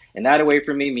this and that away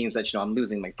from me means that, I'm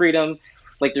losing my freedom.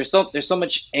 Like there's so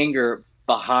much anger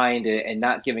behind it and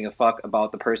not giving a fuck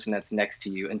about the person that's next to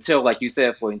you until, like you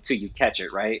said, Floyd, until you catch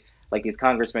it, right? Like these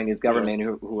congressmen, these government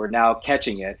who are now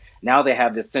catching it. Now they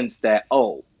have this sense that,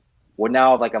 oh, well,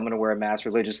 now like I'm going to wear a mask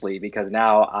religiously because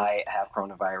now I have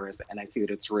coronavirus and I see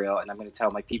that it's real, and I'm going to tell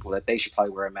my people that they should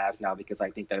probably wear a mask now because I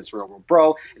think that it's real. Well,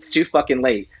 bro, it's too fucking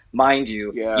late. Mind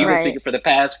you, Yeah. you've been Right. speaking for the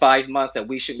past 5 months that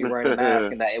we shouldn't be wearing a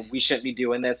mask and that we shouldn't be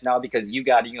doing this now because you're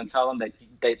going to tell them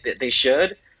that they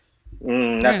should.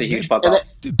 That's a huge fuck And up.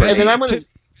 then- and then I'm gonna.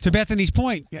 To Bethany's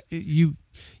point, you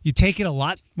take it a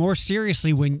lot more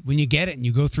seriously when you get it and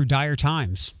you go through dire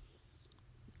times.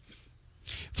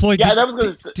 Floyd, Yeah, and I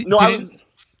was gonna.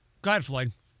 go ahead,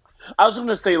 Floyd. I was going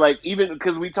to say, like, even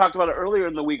because we talked about it earlier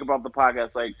in the week about the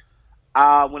podcast, like,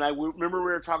 when remember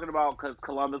we were talking about because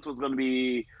Columbus was going to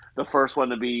be the first one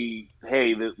to be,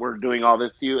 hey, we're doing all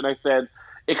this to you, and I said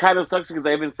it kind of sucks because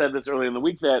I even said this earlier in the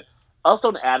week that us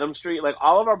on Adams Street, like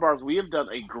all of our bars, we have done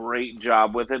a great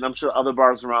job with it. And I'm sure other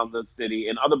bars around the city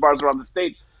and other bars around the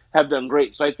state have done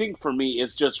great. So I think for me,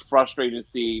 it's just frustrating to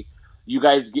see you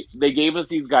guys. They gave us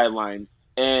these guidelines,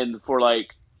 and for like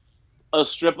a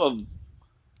strip of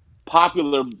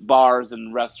popular bars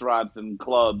and restaurants and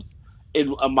clubs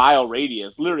in a mile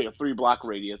radius, literally a 3-block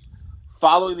radius,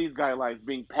 following these guidelines,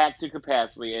 being packed to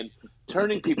capacity and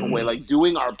turning people away, like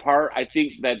doing our part. I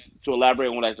think that, to elaborate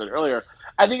on what I said earlier,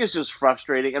 I think it's just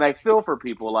frustrating. And I feel for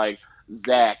people like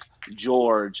Zach,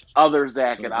 George, other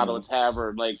Zach at Ottawa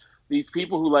Tavern, like these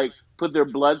people who like put their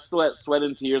blood, sweat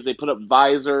and tears. They put up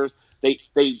visors. They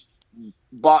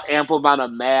bought ample amount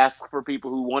of masks for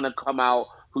people who want to come out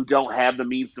who don't have the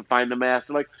means to find a mask.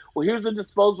 They're like, well, here's a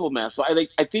disposable mask. So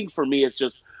I think for me, it's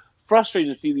just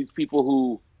frustrating to see these people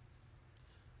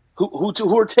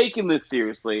who are taking this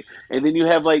seriously, and then you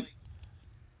have like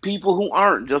people who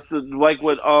aren't. Just like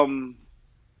what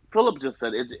Philip just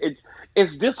said,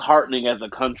 it's disheartening as a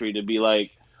country to be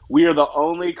like, we are the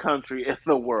only country in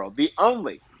the world, the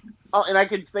only. Oh, and I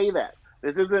can say that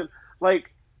this isn't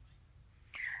like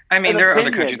I mean, an there are other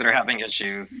countries opinion. that are having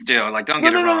issues still. Like, don't No,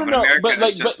 get it no, no, no, wrong, but no. America But is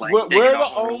like, just but like we're digging a the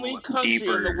only hole country in the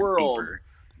deeper, world deeper.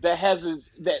 that has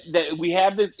that we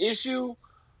have this issue,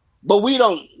 but we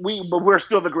don't. But we're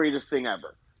still the greatest thing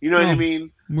ever. You know what I Well,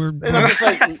 mean? we're And I'm we're just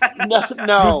like, no, we're,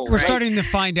 no. we're Like, starting to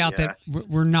find out that Yeah.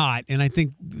 we're not, and I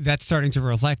think that's starting to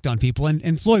reflect on people.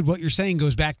 And Floyd, what you're saying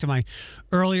goes back to my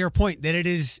earlier point that it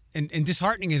is, and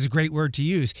disheartening is a great word to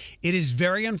use. It is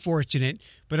very unfortunate,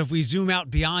 but if we zoom out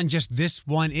beyond just this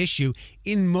one issue,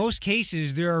 in most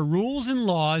cases there are rules and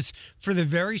laws for the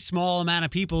very small amount of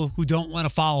people who don't want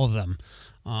to follow them.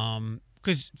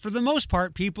 Because for the most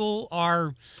part, people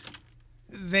are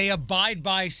they abide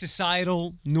by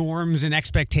societal norms and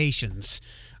expectations.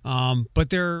 But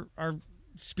there are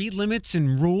speed limits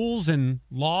and rules and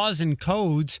laws and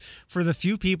codes for the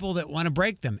few people that want to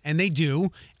break them, and they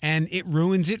do, and it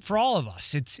ruins it for all of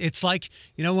us. It's like,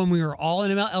 you know, when we were all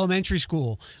in elementary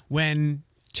school, when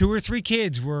two or three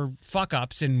kids were fuck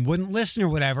ups and wouldn't listen or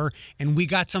whatever, and we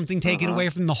got something taken away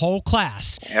from the whole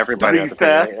class. Everybody has to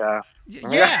pay. Recess. Yeah.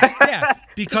 Yeah,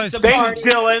 because thank you,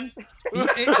 Dylan.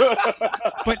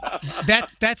 but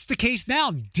that's the case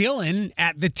now. Dylan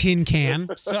at the tin can.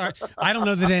 Sorry, I don't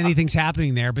know that anything's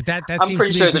happening there, but that I'm seems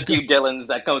pretty to sure be there's a few Dylans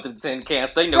that come to the tin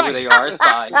cans. They know who they are. It's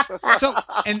fine. So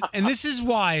and this is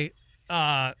why,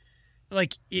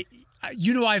 like it,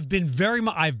 you know, I've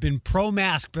been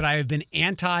pro-mask, but I have been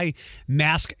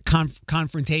anti-mask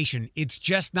confrontation. It's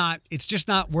just not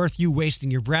worth you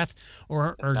wasting your breath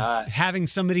or not. having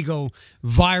somebody go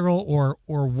viral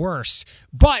or worse.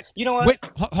 But You know what? wait, Go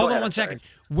hold on ahead, one I'm sorry. second.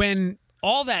 When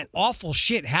all that awful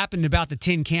shit happened about the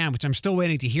tin can, which I'm still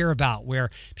waiting to hear about, where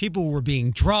people were being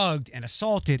drugged and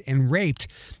assaulted and raped,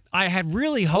 I had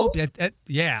really hoped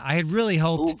I had really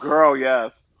hoped Ooh, girl,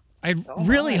 yes. I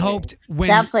really my. hoped when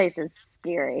That place is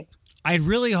scary. I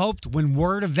really hoped when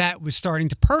word of that was starting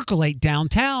to percolate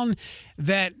downtown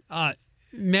that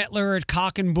Metler at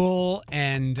Cock and Bull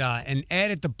and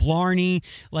Ed at the Blarney,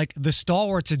 like the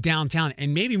stalwarts of downtown,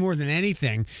 and maybe more than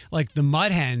anything, like the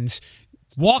Mud Hens,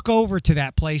 walk over to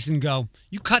that place and go,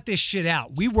 you cut this shit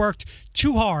out. We worked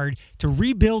too hard to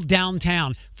rebuild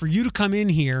downtown for you to come in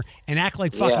here and act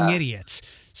like fucking Yeah. idiots.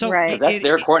 So Right. That's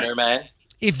their corner, man.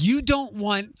 if you don't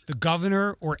want the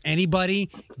governor or anybody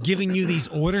giving you these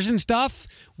orders and stuff,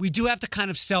 we do have to kind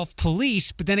of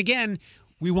self-police. But then again,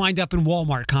 we wind up in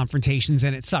Walmart confrontations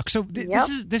and it sucks. So Yep.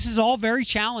 this is all very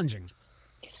challenging.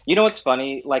 You know what's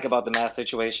funny, like about the mask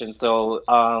situation? So,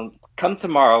 come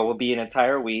tomorrow will be an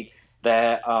entire week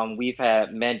that we've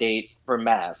had mandate for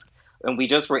masks, and we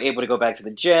just were able to go back to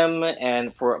the gym,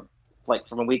 and for like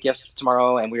from a week yesterday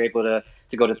tomorrow, and we were able to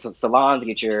go to salon to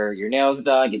get your nails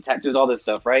done, get tattoos, all this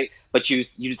stuff, right? But you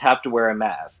just have to wear a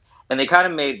mask. And they kind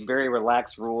of made very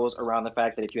relaxed rules around the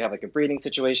fact that if you have like a breathing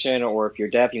situation or if you're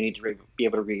deaf, you need to be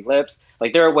able to read lips.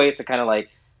 Like there are ways to kind of like,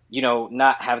 you know,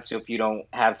 not have to if you don't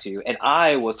have to. And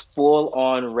I was full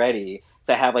on ready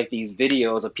to have like these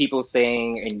videos of people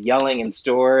saying and yelling in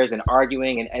stores and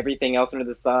arguing and everything else under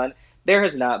the sun. There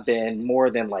has not been more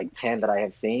than like 10 that I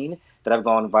have seen that have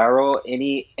gone viral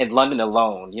any in London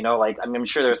alone. You know, like I mean, I'm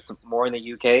sure there's some more in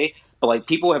the UK, but like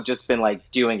people have just been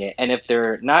like doing it. And if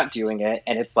they're not doing it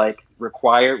and it's like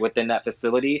required within that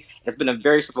facility, it's been a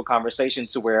very simple conversation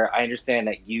to where I understand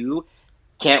that you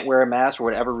can't wear a mask for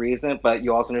whatever reason, but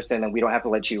you also understand that we don't have to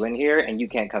let you in here and you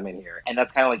can't come in here. And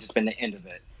that's kind of like just been the end of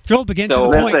it. Philip, again So-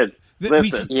 to the point. Listen, that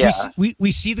listen. Yeah.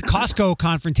 we see the Costco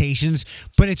confrontations,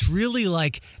 but it's really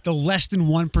like the less than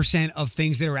 1% of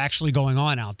things that are actually going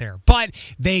on out there. But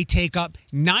they take up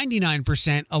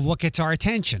 99% of what gets our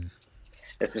attention.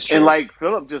 This is true. And like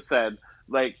Philip just said,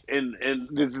 like, and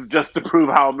this is just to prove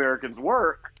how Americans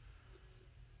work.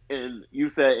 And you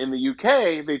said in the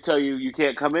UK, they tell you you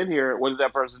can't come in here. What does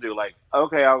that person do? Like,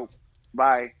 okay,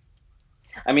 bye.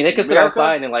 I mean, they could sit America?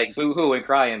 outside and like boo-hoo and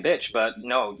cry and bitch, but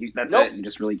no, that's Nope. it. You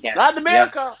just really can't. Not in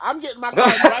America. I'm getting my car,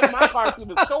 driving my car to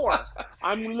the store.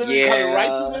 I'm literally coming right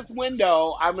Yeah. through this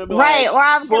window. I'm gonna be Right, like, or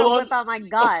I'm full gonna on- whip out my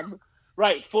gun.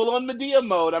 right, full on Medea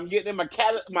mode. I'm getting in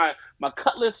my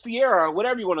Cutlass Sierra, or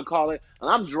whatever you want to call it, and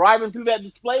I'm driving through that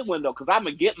display window because I'm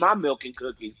gonna get my milk and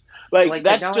cookies. Like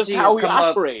that's just technology how has we come up.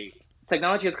 operate.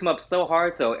 Technology has come up so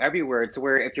hard though everywhere to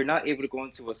where if you're not able to go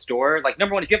into a store, like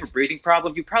number one, if you have a breathing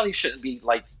problem, you probably shouldn't be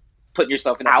like putting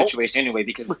yourself in that Out. situation anyway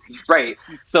because right.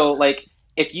 So like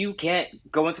if you can't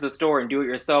go into the store and do it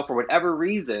yourself for whatever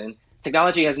reason,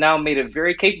 technology has now made it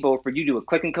very capable for you to do a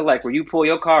click and collect where you pull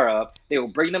your car up, they will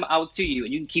bring them out to you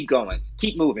and you can keep going,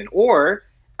 keep moving. Or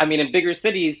I mean, in bigger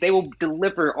cities, they will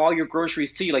deliver all your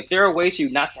groceries to you. Like, there are ways for you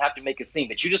not to have to make a scene,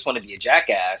 that you just want to be a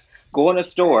jackass, go in a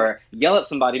store, yell at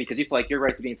somebody because you feel like your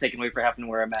rights are being taken away for having to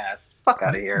wear a mask. Fuck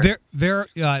out of here.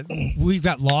 We've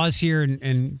got laws here,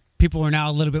 and people are now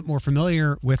a little bit more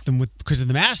familiar with them because of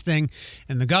the mask thing,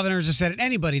 and the governors have said it.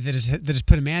 Anybody that has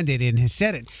put a mandate in has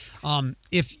said it.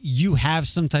 If you have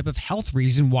some type of health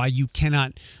reason why you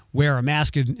cannot wear a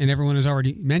mask, and everyone has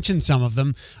already mentioned some of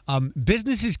them,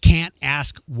 businesses can't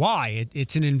ask why.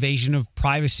 It's an invasion of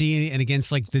privacy and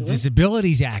against like the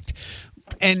Disabilities Act,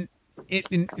 and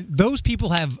those people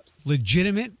have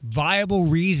legitimate, viable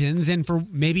reasons, and for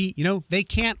maybe they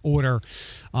can't order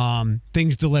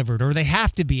things delivered, or they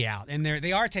have to be out, and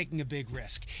they are taking a big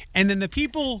risk. And then the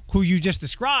people who you just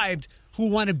described, who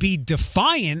want to be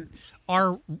defiant,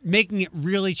 are making it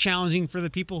really challenging for the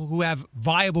people who have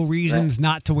viable reasons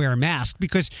not to wear a mask,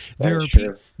 because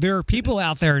there are people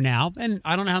out there now, and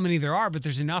I don't know how many there are, but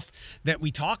there's enough that we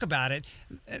talk about it,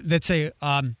 that say,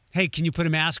 hey, can you put a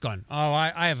mask on? Oh,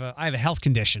 I have a health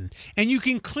condition. And you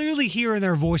can clearly hear in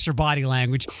their voice or body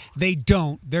language, they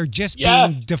don't. They're just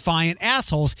being defiant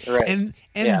assholes. Right. And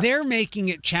they're making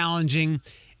it challenging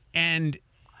and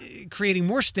creating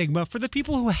more stigma for the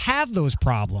people who have those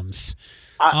problems.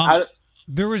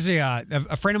 There was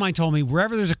a friend of mine told me,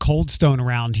 wherever there's a Cold Stone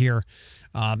around here,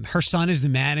 her son is the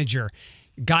manager.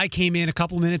 Guy came in a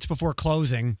couple minutes before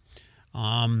closing,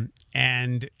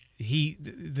 and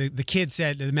the kid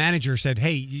said, the manager said,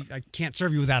 hey, I can't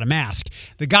serve you without a mask.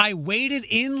 The guy waited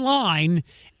in line,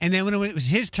 and then when it was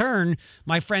his turn,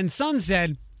 my friend's son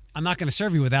said, I'm not going to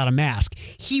serve you without a mask.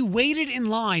 He waited in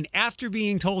line after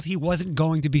being told he wasn't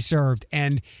going to be served,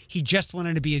 and he just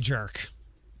wanted to be a jerk.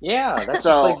 Yeah, that's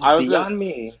so just like beyond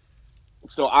me.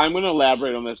 So I'm going to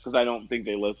elaborate on this because I don't think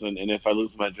they listen, and if I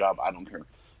lose my job, I don't care.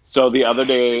 So the other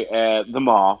day at the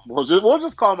mall, we'll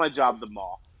just call my job the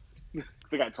mall.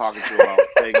 I got talked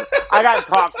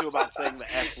to about saying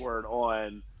the S word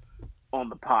on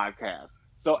the podcast.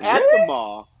 So at the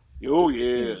mall, so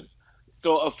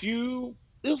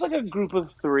it was like a group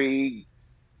of 3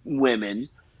 women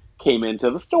came into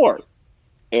the store,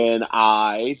 and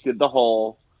I did the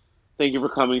whole, thank you for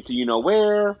coming to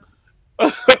where.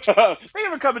 Thank you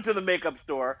for coming to the makeup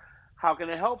store. How can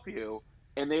I help you?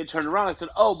 And they turned around and said,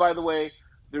 oh, by the way,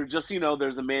 there's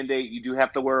a mandate. You do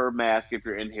have to wear a mask if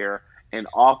you're in here. And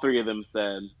all 3 of them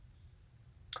said,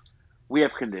 we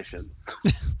have conditions.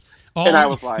 And I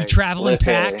was like, you travel in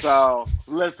packs. So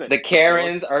listen, the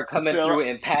Karens are coming through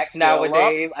in packs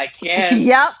nowadays. I can't.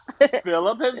 Yep.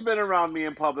 Philip has been around me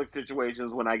in public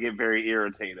situations when I get very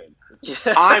irritated.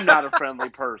 I'm not a friendly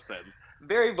person.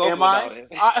 Very vocal about it.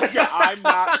 I'm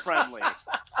not friendly.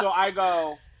 So I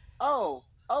go, oh,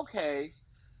 okay.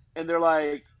 And they're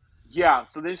like, yeah.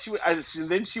 So then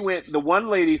she went, the one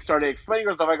lady started explaining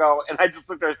herself. I go, and I just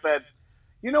looked at her and said,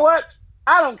 you know what?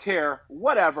 I don't care,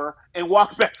 whatever, and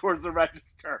walked back towards the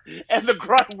register. And the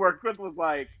girl I worked with was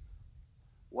like,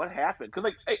 what happened?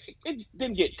 Because it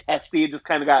didn't get testy. It just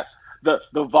kind of got,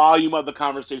 the volume of the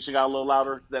conversation got a little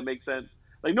louder. Does that make sense?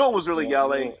 Like, no one was really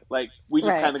yelling. Like, we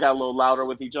just kind of got a little louder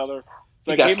with each other.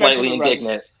 So you got slightly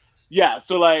indignant. Yeah,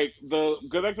 so go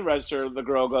back to the register, the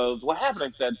girl goes, what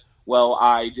happened? I said, well,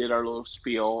 I did our little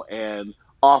spiel, and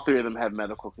all 3 of them had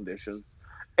medical conditions.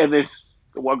 And then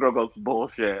the one girl goes,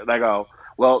 bullshit. And I go,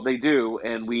 well, they do,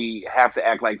 and we have to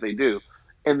act like they do.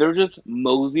 And they're just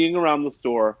moseying around the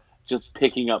store, just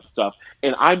picking up stuff.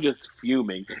 And I'm just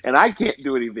fuming. And I can't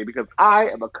do anything because I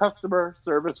am a customer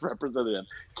service representative.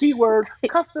 Keyword,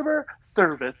 customer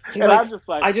service. See, and I'm just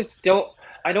like...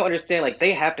 I don't understand. Like,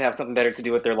 they have to have something better to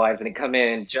do with their lives than to come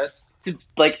in just to,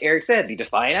 like Eric said, be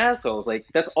defiant assholes. Like,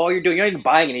 that's all you're doing. You're not even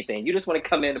buying anything. You just want to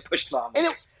come in and push them. And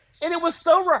it was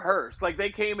so rehearsed. Like, they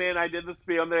came in, I did the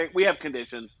spiel, and we have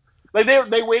conditions. Like,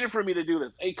 they waited for me to do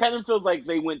this. It kind of feels like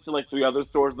they went to, 3 other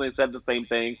stores and they said the same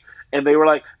thing. And they were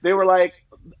like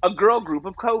a girl group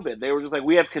of COVID. They were just like,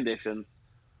 we have conditions.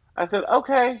 I said,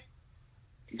 okay.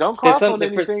 Don't cough on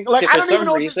anything. Like, I don't even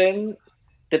know reason...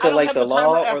 Did the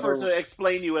law or to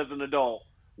explain you as an adult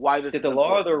why this? Did the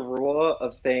law or the rule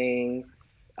of saying,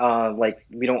 we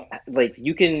don't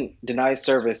you can deny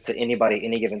service to anybody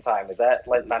any given time? Is that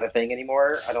not a thing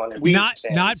anymore? I don't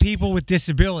understand. Not people with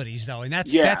disabilities though, and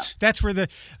that's where the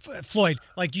Floyd.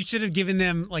 Like, you should have given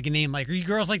them a name. Like, are you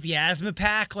girls like the Asthma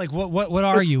Pack? Like, what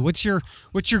are you? What's your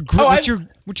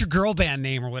girl band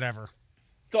name or whatever?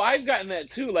 So I've gotten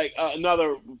that too. Like,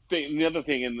 another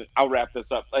thing, and I'll wrap this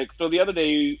up. Like, so the other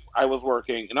day I was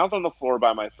working and I was on the floor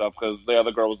by myself because the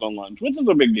other girl was on lunch, which is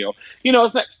a big deal.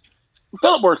 It's not.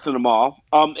 Philip works in a mall.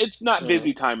 It's not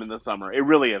busy time in the summer. It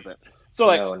really isn't.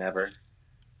 So no, never.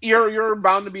 you're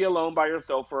bound to be alone by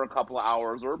yourself for a couple of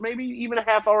hours, or maybe even a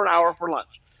half hour, an hour for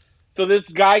lunch. So this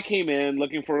guy came in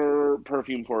looking for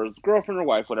perfume for his girlfriend or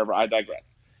wife, whatever. I digress.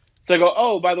 So I go,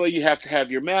 oh, by the way, you have to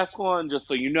have your mask on, just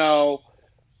so you know.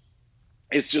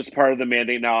 It's just part of the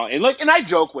mandate now. And I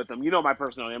joke with him. You know my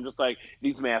personality. I'm just like,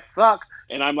 these masks suck.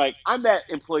 And I'm like, I'm that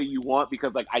employee you want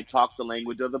because like I talk the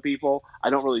language of the people. I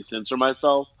don't really censor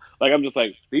myself. Like I'm just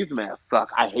like, these masks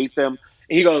suck. I hate them.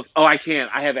 And he goes, oh, I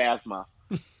can't. I have asthma.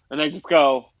 And I just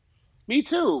go, me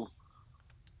too.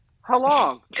 How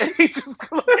long? And he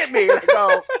just looked at me and I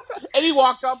go, and he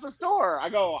walked out the store. I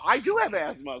go, I do have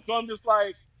asthma. So I'm just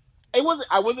like, I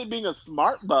wasn't being a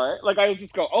smart butt. Like I was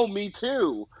just go, oh, me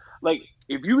too. Like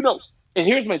if you know, and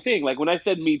here's my thing. Like when I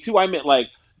said me too, I meant like,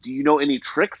 do you know any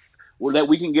tricks that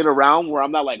we can get around where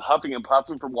I'm not like huffing and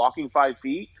puffing from walking 5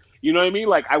 feet? You know what I mean?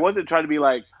 Like I wasn't trying to be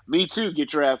like, me too,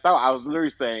 get your ass out. I was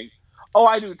literally saying, oh,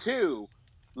 I do too.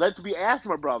 Let's be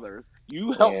asthma brothers.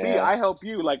 You help me, I help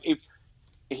you. Like if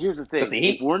here's the thing,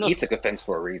 He took offense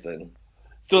for a reason.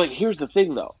 so like here's the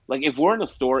thing though. Like if we're in a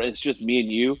store and it's just me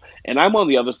and you, and I'm on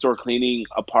the other store cleaning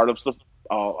a part of the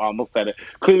I almost said it,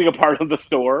 cleaning a part of the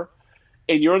store,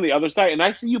 and you're on the other side, and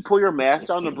I see you pull your mask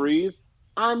down to breathe,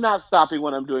 I'm not stopping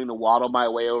what I'm doing to waddle my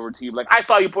way over to you. Like I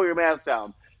saw you pull your mask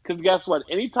down. Because guess what?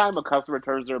 Anytime a customer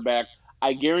turns their back,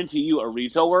 I guarantee you a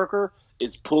retail worker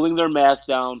is pulling their mask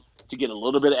down to get a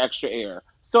little bit of extra air.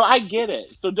 So I get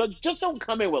it. So just don't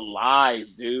come in with lies,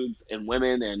 dudes and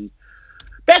women. And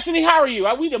Bethany, how are you?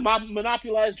 We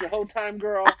monopolized your whole time,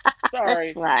 girl.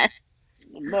 Sorry. That's fine.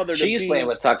 Mother She's playing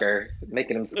with Tucker,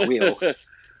 making him squeal.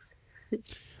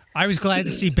 I was glad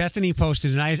to see Bethany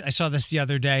posted, and I saw this the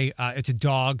other day. It's a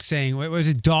dog saying, what was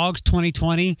it, Dogs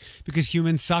 2020? Because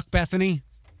humans suck, Bethany?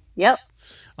 Yep.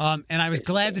 And I was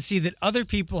glad to see that other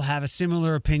people have a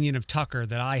similar opinion of Tucker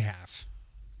that I have.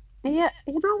 Yeah,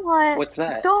 you know what? What's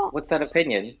that? Don't. What's that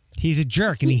opinion? He's a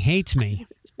jerk, and he hates me.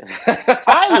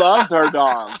 I loved her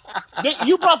dog.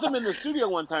 You brought them in the studio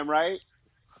one time, right?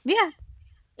 Yeah.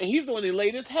 And he's the one who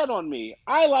laid his head on me.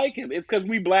 I like him. It's because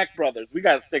we black brothers. We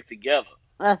got to stick together.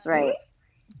 That's right.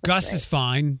 Gus is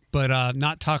fine, but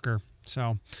not Tucker.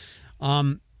 So,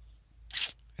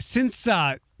 since,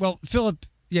 Philip,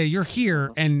 yeah, you're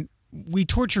here, and we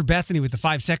torture Bethany with the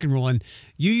 5-second rule, and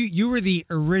you were the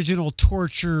original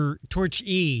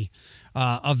torch-e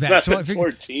of that. That's so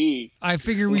I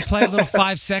figure we play a little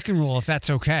 5-second rule if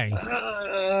that's okay.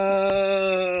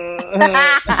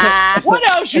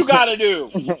 What else you got to do?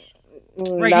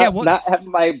 Right, not have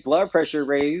my blood pressure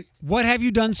raised. What have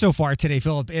you done so far today,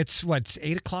 Philip? It's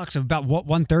 8 o'clock, so about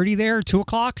 1:30 there, 2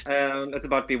 o'clock? It's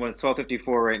about to be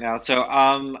 12:54 right now. So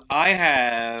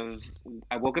I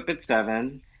woke up at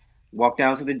 7, walked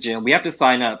down to the gym. We have to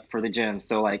sign up for the gym,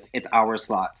 so like it's hour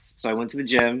slots. So I went to the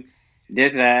gym,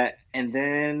 did that, and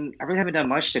then I really haven't done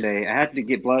much today. I had to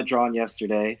get blood drawn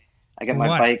yesterday. I got my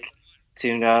bike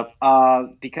tuned up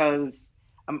because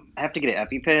I have to get an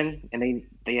EpiPen, and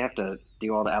they have to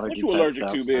do all the allergy test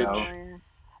stuff. So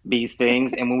bee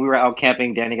stings, and when we were out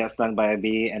camping, Danny got stung by a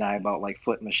bee, and I about like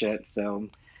flipped my shit. So,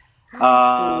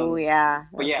 oh yeah.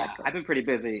 But yeah, I've been pretty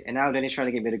busy, and now Danny's trying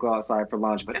to get me to go outside for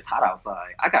lunch, but it's hot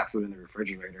outside. I got food in the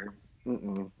refrigerator.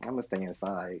 I'm gonna stay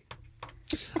inside.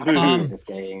 This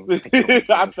game.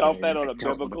 I felt that on a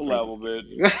biblical level,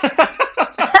 bitch.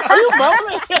 Are you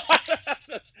bubbling?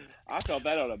 I felt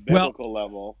that on a biblical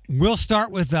level. We'll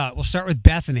start with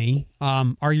Bethany.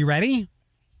 Are you ready?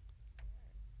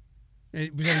 Was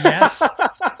that a yes?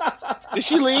 Did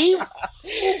she leave?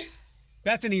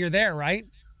 Bethany, you're there, right?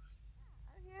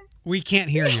 We can't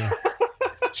hear you.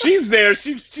 She's there.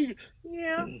 She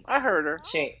yeah, I heard her.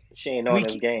 She ain't knowing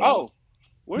this game. Oh,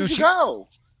 where'd you go?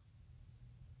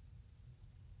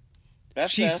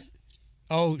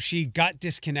 She got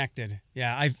disconnected.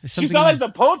 Yeah, she sounded like the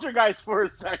poltergeist for a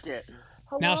second.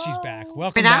 Hello? Now she's back.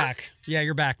 Welcome back. Yeah,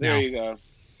 you're back now. There you go.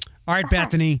 All right,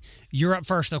 Bethany, you're up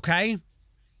first, okay?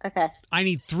 Okay. I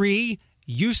need 3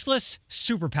 useless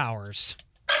superpowers.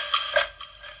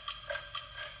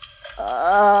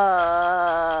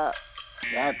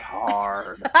 That's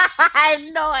hard. I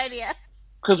have no idea.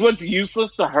 Because what's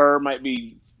useless to her might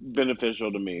be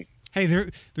beneficial to me. Hey,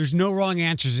 there's no wrong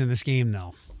answers in this game,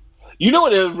 though. You know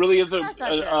what it really is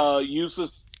a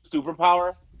useless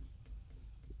superpower?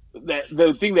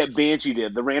 The thing that Banshee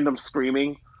did, the random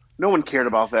screaming. No one cared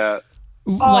about that.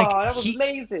 That was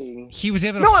amazing. He was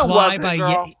able to fly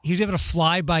he was able to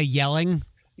fly by yelling.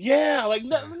 Yeah, like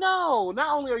no.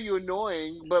 Not only are you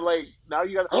annoying, but like now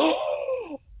you got.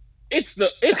 It's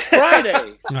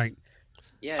Friday. Right.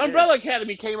 Yeah, Umbrella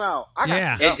Academy came out. I got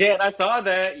Yeah. to go. It did. I saw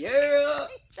that. Yeah.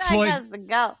 Floyd- That has to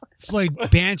go.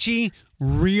 Floyd Banshee,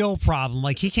 real problem.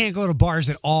 Like, he can't go to bars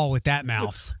at all with that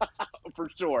mouth. For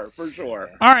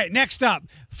sure. All right, next up.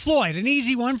 Floyd, an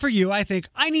easy one for you, I think.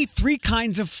 I need 3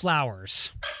 kinds of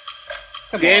flowers.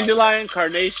 Dandelion,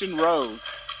 carnation, rose.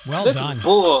 Well This done. is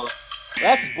bull.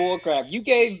 That's bull crap. You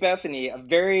gave Bethany a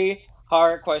very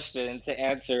hard question to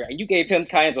answer, and you gave him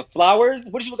kinds of flowers.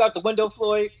 What did you look out the window,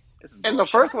 Floyd? This is And the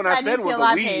bullshit. first one I I do said was feel a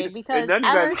I weed, paid because and then you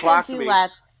ever guys since clocked you me.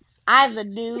 left, I'm the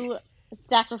new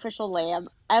sacrificial lamb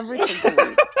every single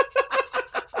week.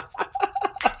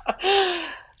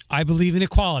 I believe in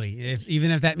equality.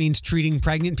 Even if that means treating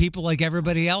pregnant people like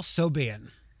everybody else, so be it.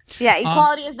 Yeah,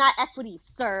 equality is not equity,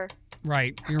 sir.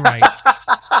 Right, you're right.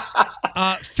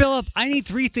 Philip, I need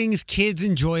 3 things kids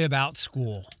enjoy about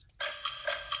school.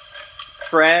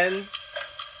 Friends,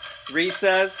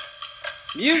 recess,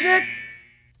 music.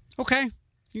 Okay,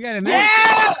 you got it, man.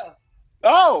 Yeah.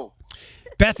 Oh,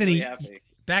 Bethany, Really happy.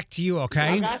 back to you, I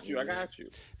okay? got you.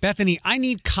 Bethany, I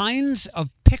need kinds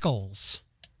of pickles.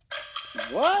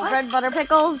 What? Red butter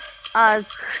pickles,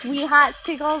 sweet hot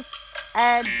pickles,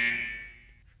 and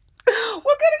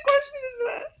what kind of question is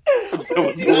that? That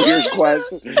was a weird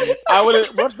question. I would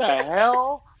have. What the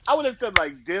hell? I would have said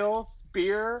like dill,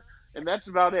 spear, and that's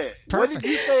about it. Perfect. What did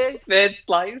you say? Thin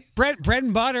slice. Bread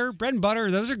and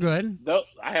butter, those are good.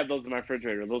 I have those in my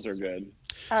refrigerator. Those are good.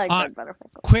 I like red butter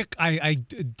pickles. Quick,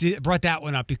 brought that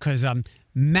one up because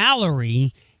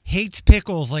Mallory hates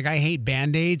pickles like I hate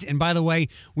Band-Aids. And by the way,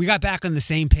 we got back on the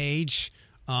same page.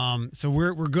 So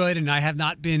we're good, and I have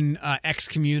not been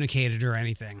excommunicated or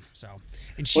anything. So,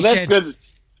 and she Well, that's said, good.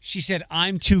 She said,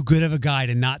 I'm too good of a guy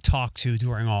to not talk to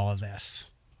during all of this.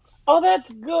 Oh,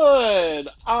 that's good.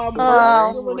 I'm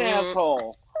still an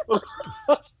asshole.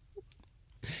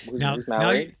 Who's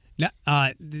Mallory?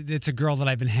 It's a girl that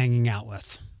I've been hanging out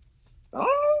with. Oh, okay,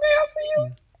 I see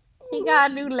you. He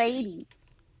got a new lady.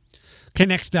 Okay,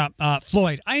 next up,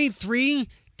 Floyd. I need 3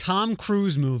 Tom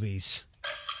Cruise movies.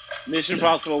 Mission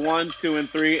Impossible 1, 2, and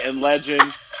 3, and Legend.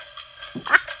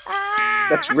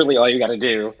 That's really all you got to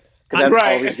do. 'Cause that's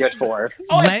Right. all he's good for.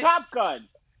 Oh, Let- it's Top Gun.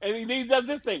 And he does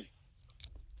this thing.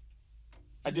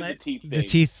 I did the teeth thing. The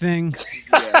teeth thing.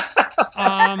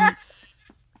 Yeah.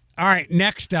 All right,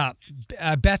 next up,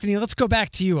 Bethany. Let's go back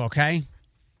to you, okay?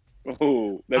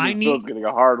 Ooh, that I means need- Phil's getting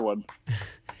a hard one.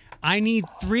 I need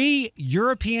 3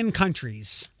 European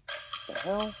countries. The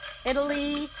hell?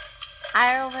 Italy,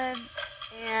 Ireland,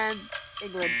 and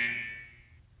England.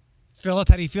 Philip,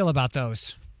 how do you feel about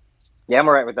those? Yeah, I'm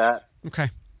all right with that. Okay.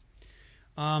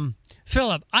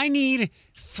 Philip, I need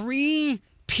 3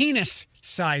 penis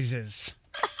sizes.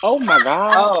 Oh my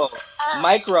god. Oh,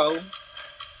 micro.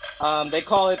 They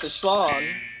call it the schlong.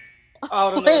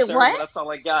 Oh, no, Wait, sir, what? That's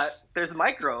all I got. There's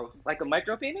micro, like a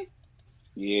micro penis.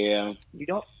 Yeah.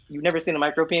 You've never seen a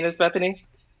micro penis, Bethany?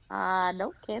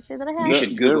 Nope, can't say that I You have. No.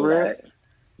 should Google Good, that.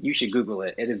 You should Google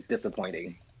it. It is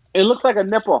disappointing. It looks like a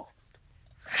nipple.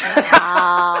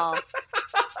 Wow.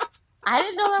 I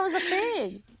didn't know that was a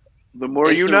thing. The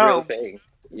more It's you a know. real thing.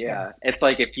 Yeah, it's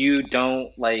like if you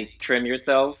don't like trim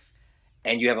yourself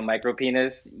and you have a micro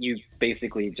penis, you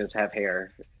basically just have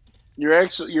hair.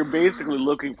 You're basically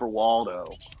looking for Waldo.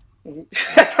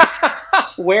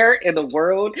 Where in the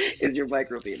world is your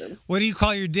micro penis? What do you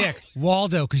call your dick?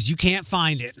 Waldo, because you can't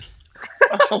find it.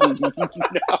 Oh no.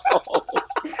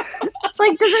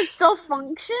 Like, does it still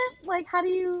function? Like, how do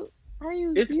you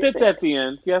It use spits it? at the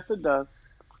end. Yes, it does.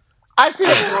 I've seen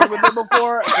a porn with it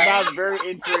before, and I was very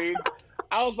intrigued.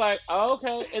 I was like, oh,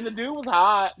 okay. And the dude was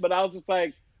hot, but I was just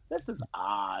like, this is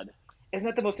odd. Isn't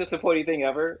that the most disappointing thing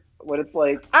ever? When it's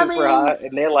like I super mean- hot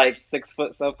and they're like 6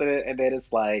 foot something, and then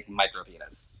it's like micro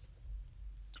penis.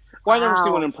 Well, I never see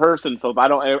Wow. one in person, Philip. I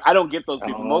don't get those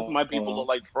people. Most of my people Oh. look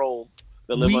like trolls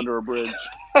that live We- under a bridge.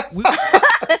 We-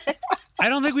 I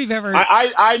don't think we've ever.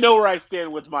 I know where I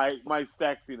stand with my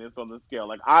sexiness on the scale.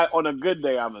 Like on a good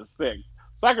day, I'm a 6.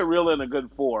 So I could reel in a good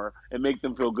 4 and make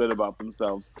them feel good about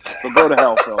themselves. So go to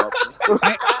hell, Philip.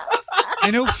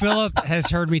 I know Philip has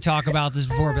heard me talk about this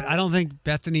before, but I don't think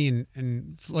Bethany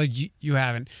and Floyd, you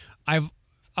haven't.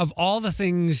 Of all the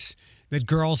things that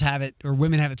girls have it or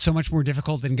women have it so much more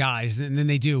difficult than guys than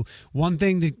they do. One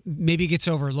thing that maybe gets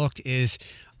overlooked is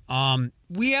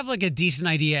we have like a decent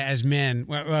idea as men.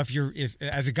 Well, if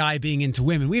as a guy being into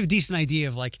women, we have a decent idea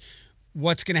of like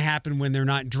what's going to happen when they're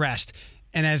not dressed.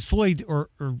 And as Floyd or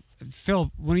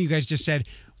Phil, one of you guys just said,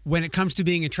 when it comes to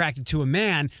being attracted to a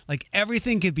man, like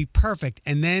everything could be perfect,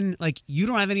 and then like you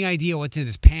don't have any idea what's in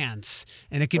his pants,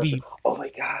 and it could be Oh my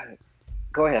god.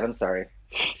 Go ahead. I'm sorry.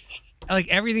 like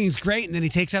everything's great, and then he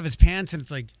takes off his pants, and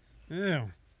it's like Ew.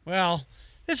 Well,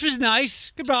 this was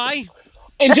nice. Goodbye.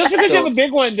 And just because you So- have a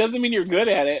big one doesn't mean you're good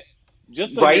at it.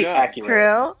 Just so Right, you know. accurate.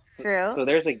 True. So, True. so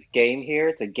there's a game here.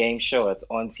 It's a game show. It's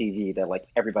on TV that like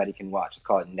everybody can watch. It's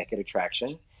called Naked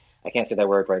Attraction. I can't say that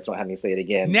word right, so don't have me say it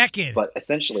again. Naked. But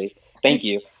essentially, thank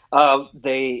you.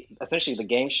 They essentially the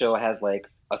game show has like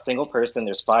a single person.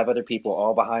 There's 5 other people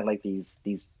all behind like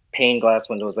these pane glass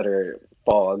windows that are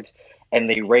fogged, and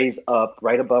they raise up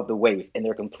right above the waist, and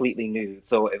they're completely nude.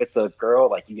 So if it's a girl,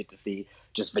 like you get to see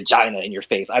just vagina in your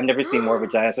face. I've never seen more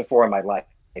vaginas before in my life.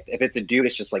 If it's a dude,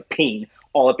 it's just like peen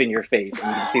all up in your face, and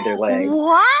you can see their legs.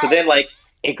 What? So then, like,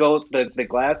 it goes, the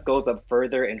glass goes up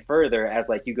further and further as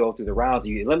like you go through the rounds.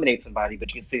 You eliminate somebody,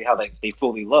 but you can see how like they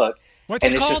fully look, What's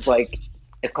and it it's called? just like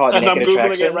it's called As I'm Naked Googling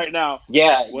Attraction. it right now.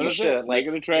 Yeah, What you is should. it? Like,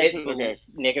 Naked Attraction? it- Okay.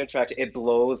 Naked Attraction. It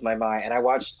blows my mind, and I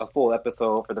watched a full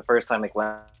episode for the first time like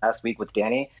last week with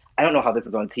Danny. I don't know how this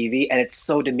is on TV, and it's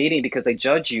so demeaning because they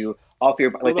judge you off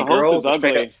your like Well, the the host girls is will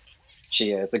straight up. ugly.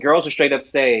 She is. The girls will straight up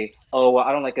say, "Oh, well,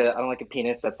 I don't like a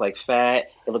penis that's like fat.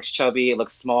 It looks chubby. It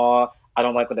looks small. I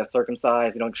don't like when they're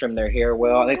circumcised. They don't trim their hair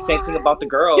well." And the same thing about the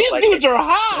girls. These like, dudes it's are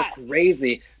hot. so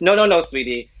crazy. No,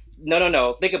 sweetie.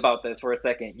 No. Think about this for a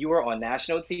second. You are on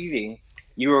national TV.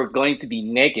 You are going to be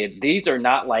naked. These are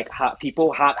not like hot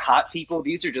people, hot people.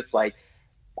 These are just like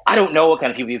I don't know what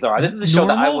kind of people these are. This is a show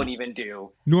that I Normal? wouldn't even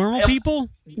do. Normal people?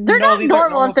 They're No, not these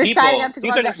aren't normal if they're people. signing up to go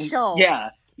These on are that not- show. Yeah,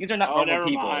 these are not Oh, normal never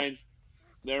people. mind.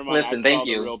 Never mind. Listen, I thank saw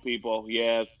you. the real people.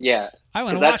 Yes. Yeah, I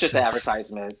want to because that's watch just this. an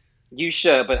advertisement. You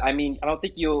should, but I mean, I don't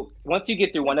think you'll. Once you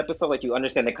get through one episode, like you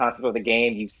understand the concept of the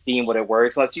game, you've seen what it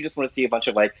works. Unless you just want to see a bunch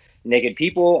of like naked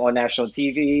people on national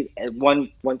TV,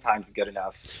 one time's good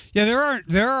enough. Yeah,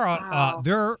 Wow.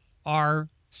 there are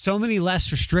so many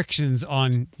less restrictions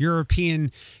on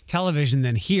European television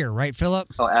than here, right, Philip?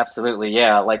 Oh, absolutely,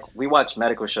 yeah. Like we watch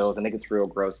medical shows, and it gets real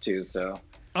gross too. So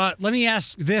Let me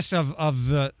ask this of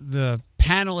the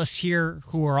panelists here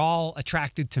who are all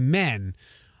attracted to men.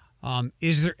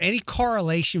 Is there any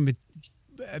correlation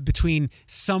between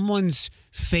someone's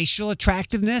facial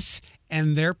attractiveness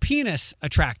and their penis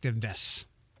attractiveness?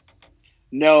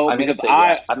 No, I'm gonna because say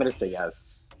yes. I'm gonna say yes.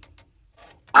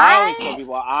 I always tell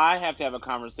people I have to have a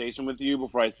conversation with you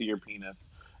before I see your penis,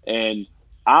 and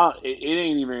it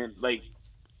ain't even like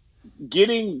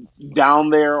getting down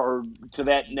there or to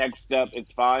that next step.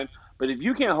 It's fine, but if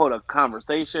you can't hold a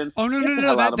conversation, Oh no get no the no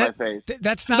hell that, out of that, my face.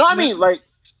 that's not. No, I mean like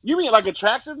you mean like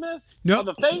attractiveness No. on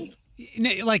the face.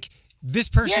 Like this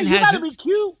Yeah, person you gotta hasn't. be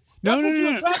cute. No, That's no, what no,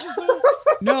 you're no. attracted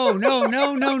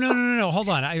to. No. Hold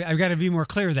on. I've got to be more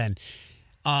clear then.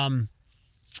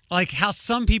 Like how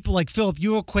some people, like Philip,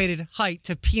 you equated height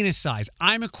to penis size.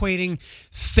 I'm equating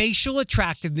facial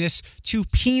attractiveness to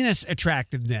penis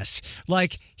attractiveness.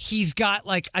 Like he's got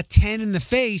like a 10 in the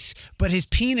face, but his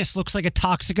penis looks like a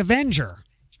toxic Avenger.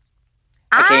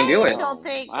 I can't do it. don't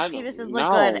think I don't penises look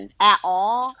know. good at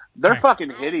all. They're Right.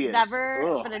 fucking I've hideous.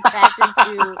 never Ugh. been attracted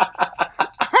to.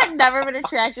 I've never been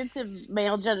attracted to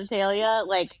male genitalia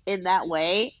like in that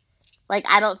way. Like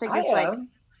I don't think I it's like, am.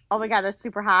 oh my god, that's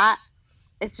super hot.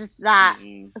 It's just not.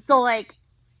 Mm-mm. So like,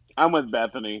 I'm with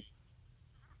Bethany.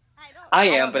 I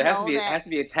don't am, but it has to know be that-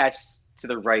 attached to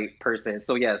the right person.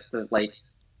 So yes,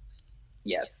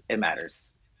 yes, it matters.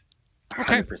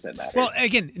 Okay. 100% matters. Well,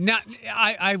 again, not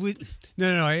I would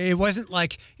no. It wasn't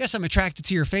like yes, I'm attracted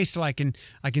to your face so I can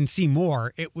see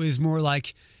more. It was more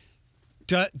like,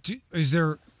 is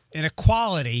there an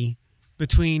equality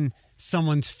between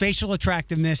someone's facial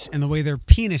attractiveness and the way their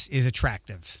penis is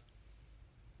attractive?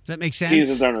 Does that make sense?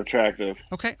 Penises aren't attractive.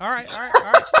 Okay. All right. I'm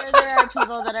sure there are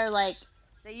people that are like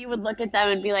that you would look at them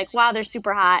and be like, wow, they're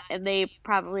super hot, and they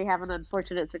probably have an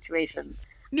unfortunate situation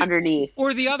No, underneath.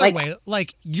 Or the other Like- way,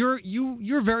 like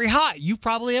you're very hot. You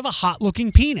probably have a hot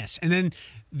looking penis, and then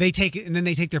they take it, and then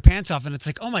they take their pants off, and it's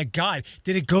like, oh my god,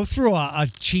 did it go through a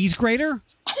cheese grater?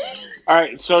 All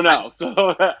right, so no.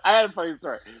 So I had a funny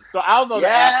story. So I was on the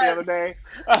app the other day.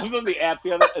 I was on the app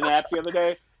the other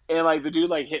day, and like the dude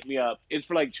like hit me up. It's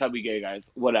for like chubby gay guys,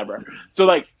 whatever. So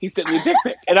like he sent me a dick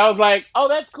pic, and I was like, oh,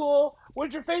 that's cool.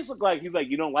 What's your face look like? He's like,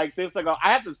 you don't like this? I go,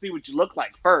 I have to see what you look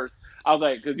like first. I was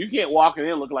like, because you can't walk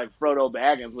in looking like Frodo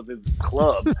Baggins with his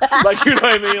club. Like, you know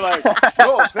what I mean? Like,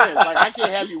 no offense. Like, I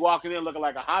can't have you walking in looking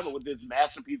like a hobbit with this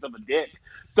masterpiece of a dick.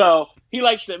 So he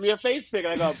like sent me a face pic,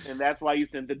 and I go, and that's why you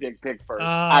sent the dick pic first.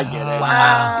 I get it.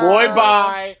 Wow. Boy,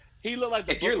 bye. He looked like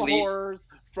the If you're Book of lead- Horrors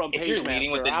from if you're Page leading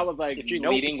Master. with the, I was like, if you're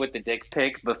nope. leading with the dick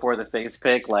pic before the face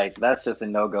pic, like that's just a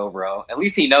no go, bro. At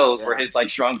least he knows where Yeah. his like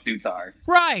strong suits are.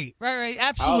 Right, I was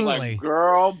absolutely. like,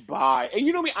 girl, bye. And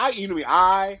you know me,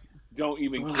 I don't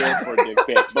even care for a dick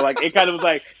pic. But like, it kind of was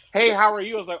like, "Hey, how are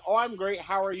you?" I was like, "Oh, I'm great.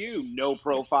 How are you?" No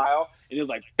profile, and he was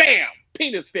like, "Bam,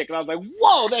 penis pic," and I was like,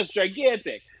 "Whoa, that's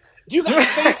gigantic." Do you got a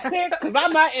face pic? Because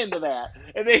I'm not into that.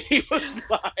 And then he was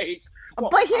like, "Well,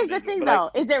 But here's I'm the into it, thing, but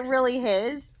though: is it really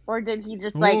his, or did he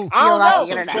just like Ooh. I steal don't it off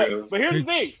know." the Also internet? true. But here's the Good.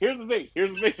 thing.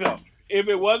 Here's the thing, though. If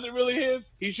it wasn't really his,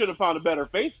 he should have found a better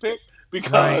face pic Right.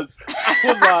 because I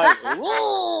was like,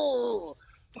 "Whoa."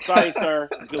 Sorry, sir.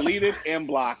 Deleted and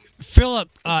blocked. Philip,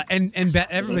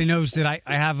 everybody knows that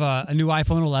I have a new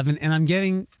iPhone 11, and I'm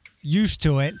getting used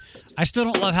to it. I still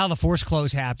don't love how the force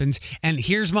close happens. And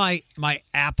here's my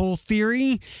Apple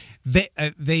theory: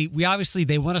 we obviously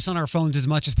they want us on our phones as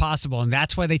much as possible, and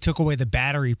that's why they took away the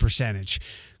battery percentage,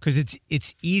 because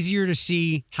it's easier to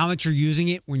see how much you're using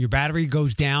it when your battery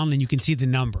goes down, and you can see the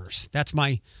numbers. That's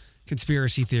my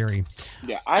conspiracy theory.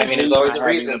 Yeah, I mean, there's hate always a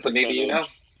having reason, the so maybe you know.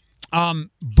 percentage.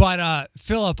 But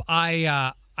Philip,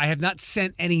 I have not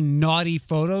sent any naughty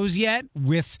photos yet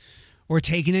or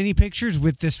taken any pictures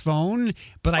with this phone,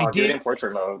 but Oh, do it in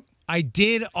portrait mode. I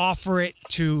did offer it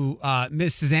to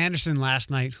Mrs. Anderson last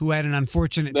night, who had an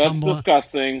unfortunate That's tumble.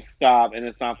 disgusting. Stop, and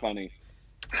it's not funny.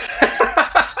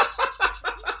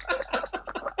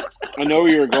 I know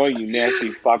where you're going, you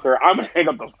nasty fucker. I'm gonna hang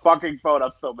up the fucking phone.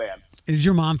 I'm so mad. Is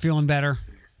your mom feeling better?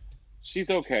 She's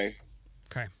okay.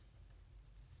 Okay.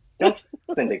 Don't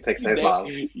send dick pics to his mom.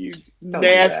 You Don't do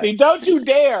nasty! Don't you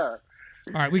dare!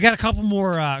 All right, we got a couple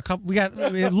more. We got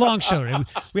a long show.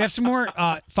 We have some more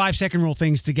 5-second rule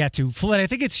things to get to. Floyd, I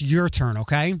think it's your turn.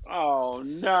 Okay. Oh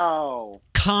no!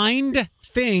 Kind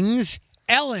things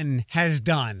has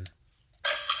done.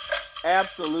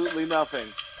 Absolutely nothing.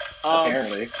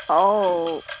 Apparently.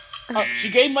 Oh, She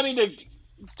gave money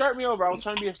to start me over. I was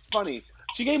trying to be funny.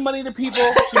 She gave money to people.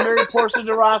 She married Portia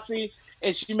de Rossi,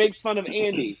 and she makes fun of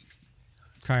Andy.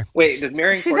 Okay. Wait, does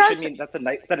marrying She's Portia actually- mean is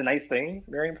that a nice thing?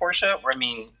 Marrying Portia? Or I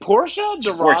mean, Portia de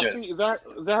She's Rossi, gorgeous. is that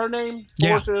her name?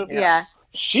 Yeah. Portia. yeah.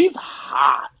 She's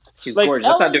hot. she's Like, gorgeous.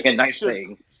 That's not Ellen doing a nice should-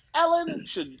 thing. Ellen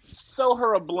should sew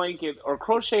her a blanket or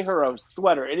crochet her a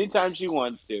sweater anytime she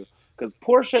wants to. Because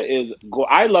Portia is.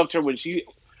 I loved her when she.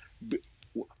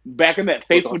 Back in that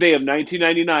fateful day of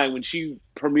 1999 when she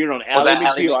premiered on Was Ally that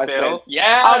Ally McBeal, I McBeal? said,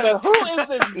 Yeah. I was like, who is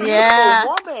this beautiful Yeah.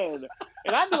 woman?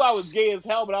 And I knew I was gay as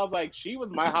hell, but I was like, she was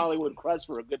my Hollywood crush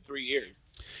for a good 3 years.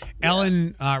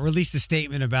 Ellen released a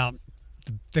statement about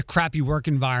the crappy work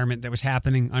environment that was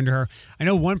happening under her. I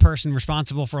know one person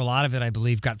responsible for a lot of it, I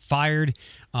believe, got fired.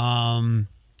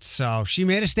 So she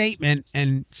made a statement,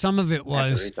 and some of it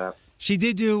was she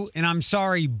did do, and I'm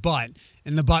sorry, but,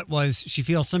 and the but was she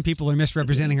feels some people are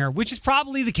misrepresenting her, which is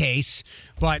probably the case,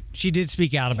 but she did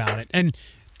speak out about it. And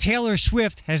Taylor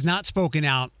Swift has not spoken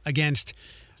out against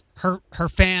her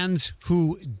fans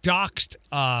who doxed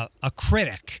a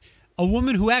critic, a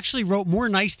woman who actually wrote more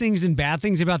nice things than bad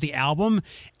things about the album,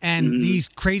 and these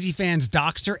crazy fans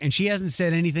doxed her, and she hasn't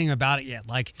said anything about it yet.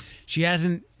 Like, she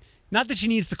hasn't, not that she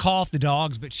needs to call off the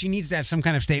dogs, but she needs to have some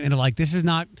kind of statement of like, this is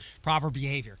not proper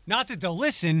behavior. Not that they'll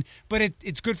listen, but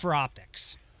it's good for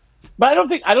optics. But I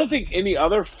don't think any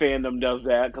other fandom does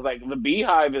that because like the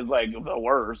Beehive is like the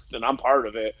worst, and I'm part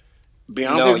of it.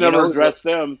 Beyonce's No, you never know addressed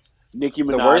them. Nicki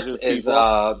The Minaj's worst is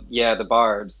people. the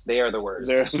Barbs. They are the worst.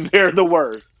 They're the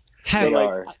worst. Have, They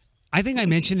are. I think I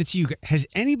mentioned it to you. Has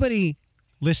anybody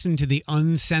listened to the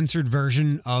uncensored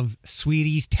version of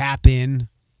Sweetie's Tap In?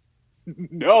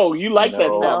 No, you like that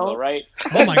No. song, though, right? Oh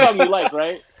That's my the song you like,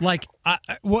 right? Like,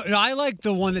 I like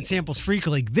the one that samples Freak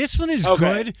League. This one is Okay.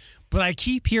 good, but I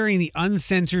keep hearing the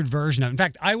uncensored version of it. In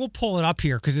fact, I will pull it up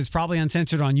here because it's probably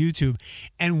uncensored on YouTube.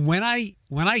 And when I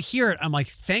hear it, I'm like,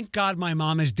 thank God my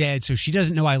mom is dead, so she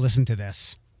doesn't know I listen to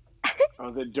this.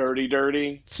 Was it Dirty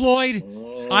Dirty? Floyd,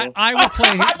 I will play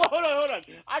it. Hold on.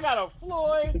 I got a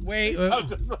Floyd. Wait,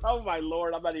 Oh my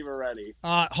lord, I'm not even ready.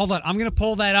 hold on. I'm gonna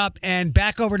pull that up and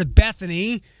back over to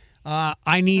Bethany.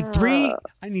 I need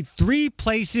three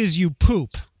places you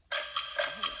poop.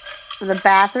 The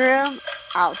bathroom,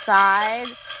 outside.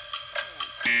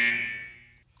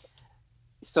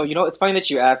 So, it's funny that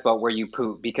you asked about where you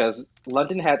poop because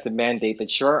London had to mandate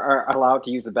that you are allowed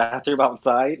to use the bathroom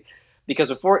outside because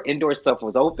before indoor stuff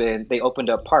was open, they opened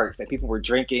up parks and people were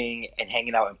drinking and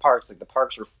hanging out in parks. Like the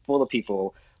parks were full of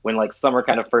people when like summer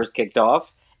kind of first kicked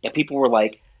off and people were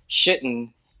like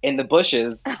shitting in the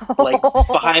bushes, like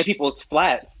behind people's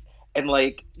flats. And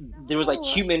like there was like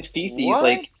human feces What?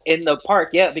 like in the park,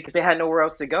 yeah, because they had nowhere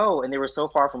else to go and they were so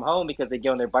far from home because they get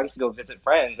on their bikes to go visit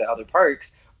friends at other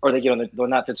parks, or they get on the well,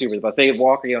 not the Uber bus, they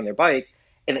walk or get on their bike,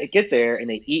 and they get there and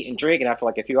they eat and drink, and after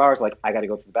like a few hours, like I got to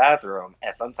go to the bathroom,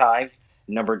 and sometimes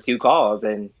number two calls,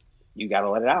 and you gotta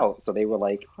let it out. So they would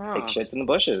like Huh. take shits in the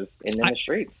bushes and in the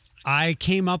streets. I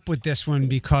came up with this one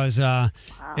because the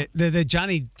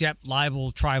Johnny Depp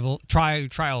libel trial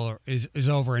is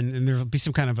over, and there'll be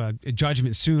some kind of a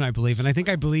judgment soon, I believe. And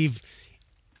I believe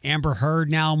Amber Heard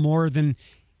now more than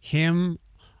him.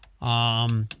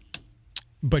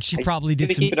 But she probably did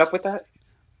they some, keep it up with that?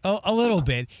 a little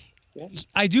bit. Yeah.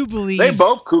 I do believe They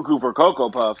both cuckoo for Cocoa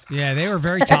Puffs. Yeah, they were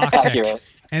very toxic. Yeah.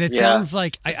 And it Yeah. sounds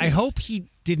like I hope he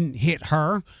didn't hit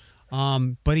her,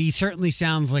 but he certainly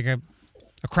sounds like a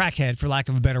crackhead, for lack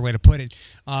of a better way to put it.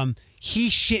 He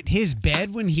shit his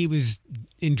bed when he was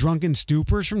in drunken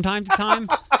stupors from time to time.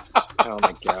 Oh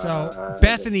my god. So,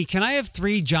 Bethany, can I have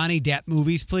 3 Johnny Depp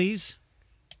movies, please?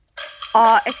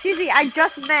 Excuse me, I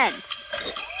just meant.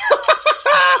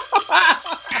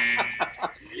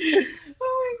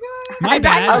 My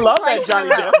bad. I love that Johnny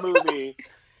Depp movie.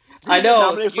 I know.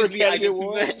 Nominated for Excuse me, I Academy just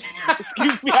Award. went.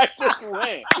 Excuse me, I just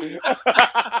went.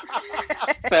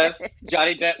 Best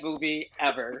Johnny Depp movie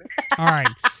ever. All right.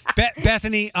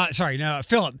 Bethany,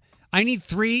 Philip, I need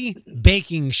 3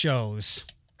 baking shows.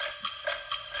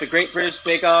 The Great British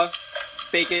Bake Off.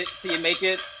 Bake it till you make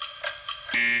it.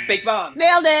 Bake bombs.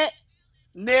 Nailed it.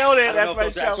 Nailed it. I don't know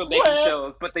That's if my those are show. actual baking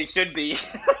shows, but they should be.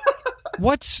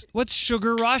 What's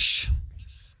Sugar Rush?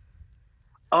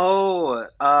 Oh,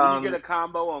 When you get a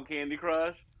combo on Candy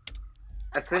Crush.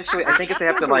 essentially, I think if they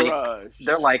have to Sugar like, Rush.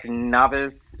 they're like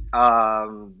novice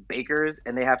bakers,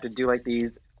 and they have to do like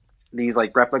these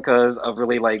like replicas of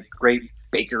really like great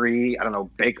bakery. I don't know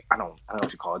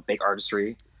what you call it, bake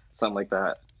artistry, something like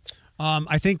that.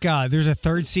 I think there's a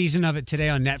 3rd season of it today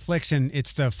on Netflix, and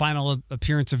it's the final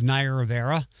appearance of Naya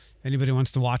Rivera. Anybody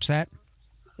wants to watch that?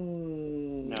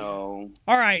 No.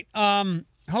 All right.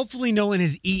 Hopefully no one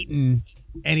has eaten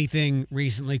anything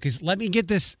recently, because let me get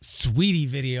this Sweetie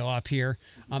video up here.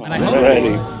 And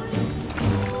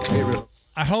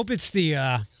I hope it's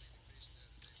the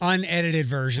unedited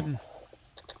version.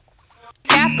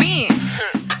 Tap in.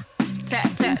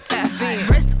 Tap, tap, tap in.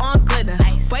 Wrist on glitter.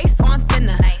 Waist on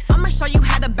thinner. I'ma show you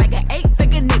how to bag an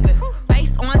 8-figure nigga.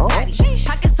 Face on fatty.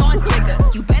 Pockets on jigger.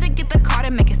 You better get the card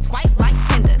and make it swipe like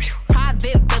Tinder.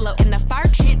 Private villa in the fire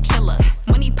chinchilla.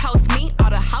 When he post me, all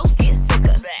the house get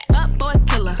sicker. Up boy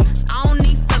killer. I don't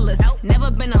need fillers. Never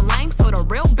been a lame, so the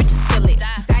real bitches feel it.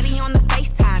 Daddy on the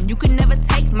FaceTime. You can never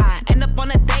take mine. End up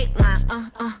on a dateline.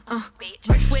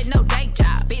 Rich with no day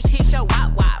job. Bitch, hit your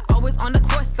wop wop. Always on the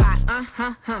course side.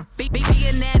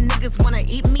 Billionaire niggas wanna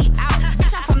eat me out.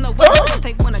 Bitch, I'm from the west coast.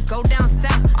 They wanna go down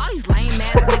south. All these lame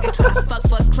ass niggas try to fuck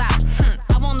for clout.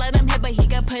 I won't let him hit, but he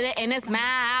can put it in his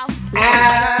mouth.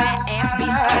 Fat ass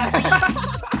bitch, tap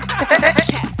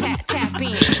in. Tap, tap, tap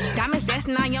in. Diamonds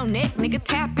dancing on your neck, nigga,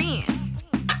 tap in.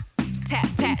 Tap,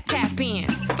 tap, tap in.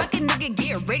 Fucking nigga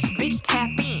get rich, bitch, tap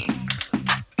in.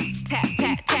 Tap,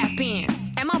 tap, tap in.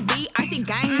 MLB, icy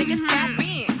gang, nigga, tap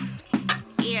in.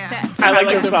 Yeah. Tap, I like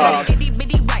your song. Itty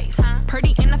bitty waist,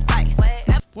 pretty in the face.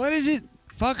 What is it?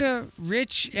 Fuck a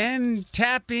rich and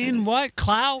tap in what?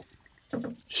 Clout?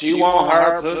 She want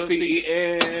her pussy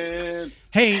in.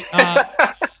 Hey,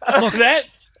 look, That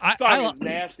I song is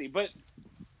nasty, but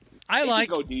I it like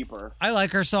could go deeper. I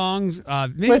like her songs.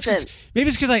 Maybe Listen.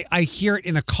 it's because I hear it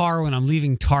in the car when I'm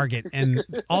leaving Target, and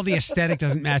all the aesthetic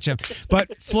doesn't match up.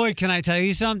 But Floyd, can I tell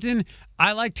you something?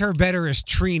 I liked her better as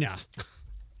Trina.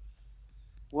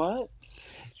 What?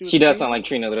 She does sound like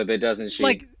Trina a little bit, doesn't she?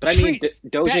 Like, but I mean,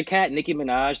 Doja that- Cat, Nicki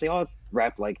Minaj, they all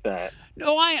rap like that.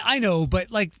 No, I know,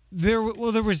 but like there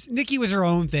was Nicki was her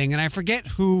own thing, and I forget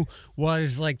who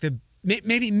was like the.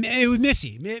 Maybe it was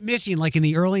Missy, like in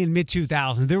the early and mid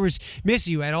 2000s. There was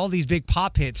Missy who had all these big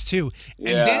pop hits too,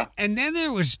 Yeah. and then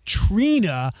there was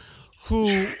Trina,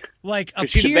 who like appeared.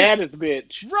 She's the baddest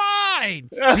bitch. Right.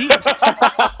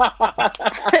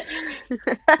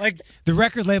 Like the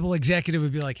record label executive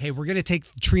would be like, "Hey, we're gonna take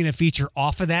the Trina feature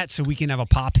off of that so we can have a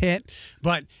pop hit."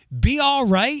 But "Be All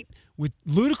Right" with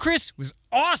Ludacris was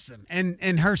awesome,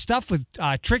 and her stuff with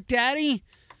Trick Daddy.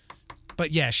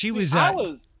 But yeah, she was.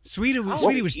 Sweetie was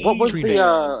What was Trina.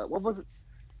 the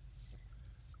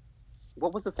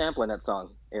what was the sample in that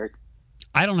song, Eric?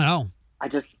 I don't know.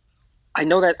 I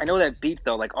know that beat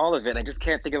though, like all of it. I just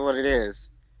can't think of what it is.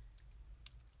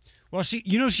 Well, she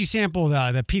sampled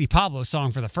the Petey Pablo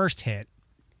song for the first hit.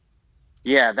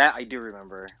 Yeah, that I do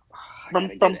remember. I'm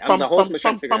the whole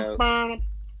trying to figure it out.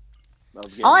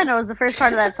 All I know is the first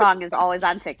part of that song is always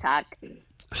on TikTok.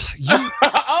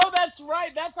 Oh, that's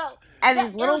right. That's how. And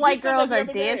these little Eric, white you said girls that are the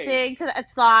other day. dancing to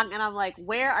that song, and I'm like,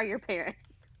 where are your parents?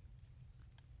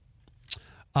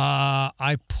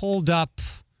 I pulled up.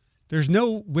 There's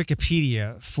no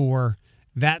Wikipedia for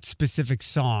that specific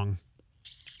song.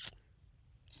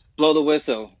 Blow the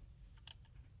Whistle.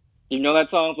 You know that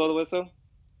song, Blow the Whistle?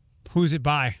 Who's it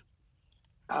by?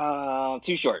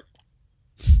 Too Short.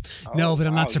 No, but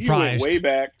I'm not You went surprised. way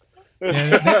back.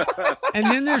 Yeah,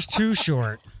 and then there's Too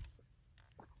Short.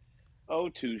 Oh,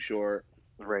 Too Short.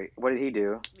 Right. What did he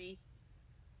do? Me.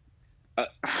 I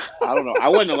don't know. I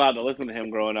wasn't allowed to listen to him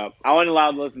growing up. I wasn't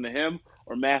allowed to listen to him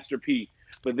or Master P.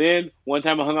 But then one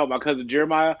time I hung out with my cousin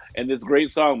Jeremiah, and this great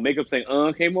song "Make Up Say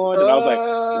came on, and I was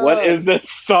like, "What is this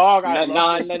song?" I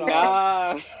love this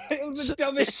song. It was the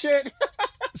dumbest shit.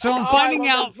 So I'm Oh, finding I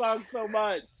out. love that song so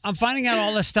much. I'm finding out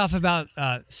all this stuff about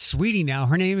Sweetie now.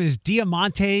 Her name is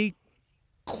Diamante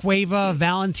Cueva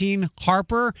Valentine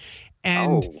Harper,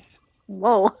 and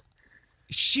Whoa.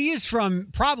 she is from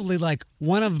probably like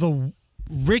one of the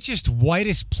richest,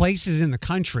 whitest places in the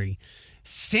country,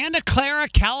 Santa Clara,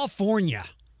 California.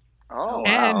 Oh,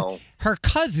 wow. And her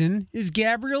cousin is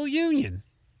Gabrielle Union.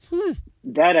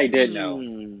 That I did know.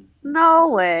 No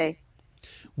way.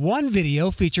 One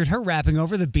video featured her rapping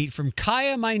over the beat from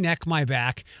Kaya My Neck, My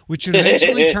Back, which would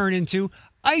eventually turn into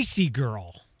Icy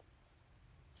Girl.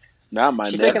 Not my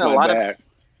She's neck, taking a my lot back.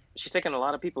 She's taking a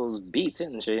lot of people's beats,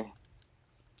 isn't she?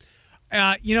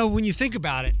 When you think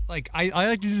about it, like I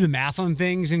like to do the math on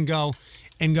things and go,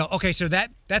 okay, so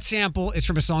that sample is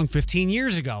from a song 15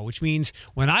 years ago, which means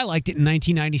when I liked it in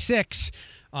 1996,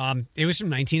 it was from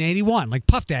 1981, like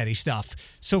Puff Daddy stuff.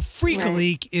 So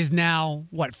Freak-a-Leak is now,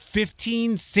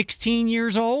 15, 16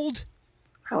 years old?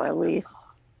 Oh, at least.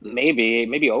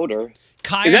 Maybe older.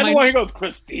 Kaya Is that My- the one he goes,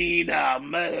 Christina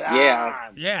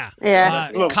Milan? Yeah. Yeah.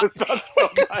 I love this song so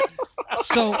much.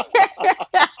 So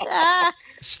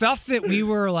stuff that we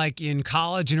were like in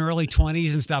college and early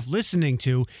 20s and stuff listening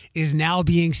to is now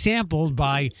being sampled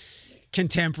by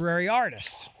contemporary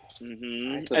artists.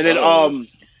 Mm-hmm. And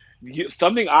then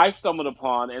something I stumbled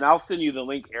upon, and I'll send you the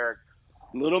link, Eric.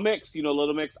 Little Mix, you know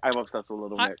Little Mix? I'm obsessed with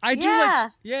Little Mix. I do Yeah.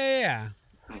 like, yeah.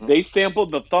 They sampled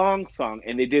the Thong song,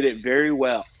 and they did it very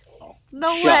well.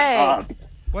 No Shut way. up.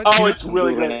 What, Oh, it's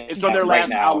really good. Googling it It's on their right last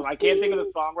now. album. I can't think of the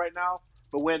song right now,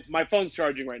 but when my phone's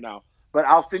charging right now. But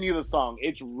I'll send you the song.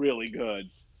 It's really good.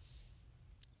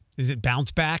 is it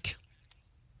Bounce Back?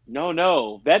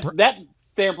 No. That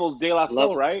samples De La Soul,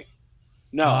 Love- right?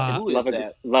 No, who is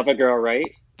that? Love a Girl, right?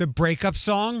 The breakup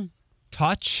song,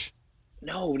 Touch?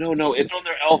 No. It's on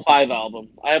their L5 album.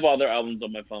 I have all their albums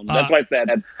on my phone. That's why I said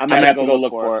I'm gonna gonna have to go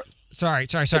look for it. Sorry.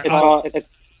 It's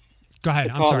Go ahead.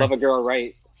 I'm called sorry. Love a Girl,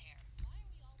 right?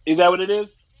 Is that what it is?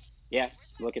 Yeah,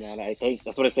 looking at it, I think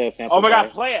that's what it says. Sample Oh my by.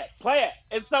 God, play it!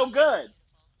 It's so good.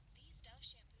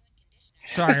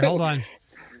 Sorry, hold on.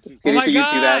 Get Oh my into YouTube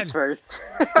God. ads first.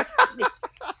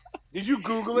 Did you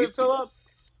Google it, Philip?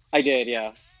 I did,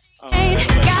 yeah. Ain't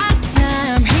got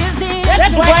time. Here's the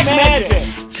That's Black Magic.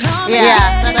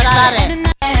 Yeah,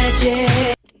 that's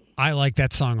it. I like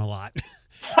that song a lot.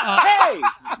 Hey,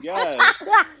 yes.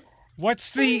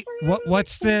 What's the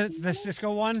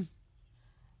Cisco one?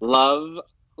 Love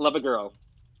a Girl.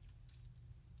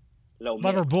 Love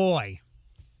Lover Boy.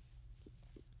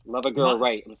 Love a Girl, Lo-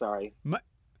 right? I'm sorry.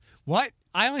 What?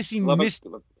 I only see Love Miss a,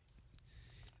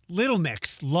 Little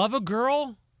Mix. Love a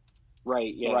Girl?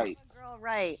 right, yeah. Right. Girl,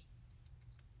 right.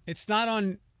 It's not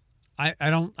on I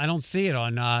don't see it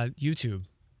on YouTube.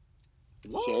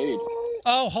 Shade.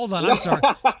 Oh, hold on. I'm sorry.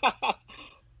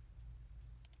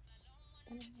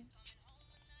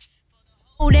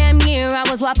 Oh, damn year, I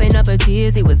was whopping up her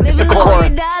tears. He was living low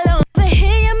and die low. But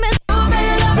here you miss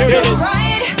Here it is.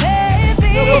 right,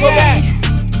 Go back.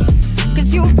 baby.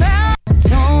 Cause you bound,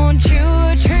 don't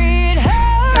you treat her.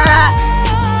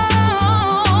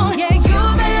 Yeah,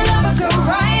 you better love a girl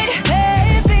right,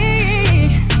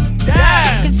 baby.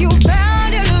 Yes. Cause you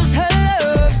bound to lose her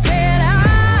love, said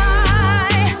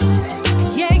I.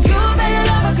 Yeah, you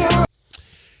better love a girl.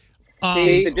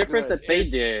 See, the So difference good. that they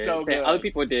It's did, so that good. other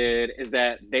people did, is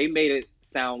that they made it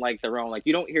sound like their own. Like,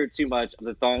 you don't hear too much of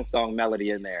the thong song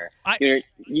melody in there.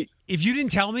 If you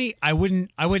didn't tell me, I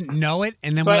wouldn't know it.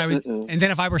 And then when But- I would, Mm-mm. and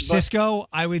then if I were Cisco,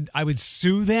 I would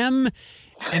sue them,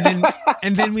 and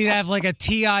then we'd have like a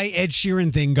T.I. Ed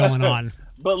Sheeran thing going on.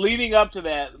 But leading up to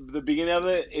that, the beginning of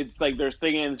it, it's like they're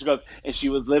singing, and she goes, and she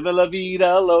was living la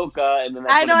vida loca, and then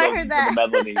that's I when know, it I goes heard into that. the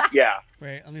melody. Yeah,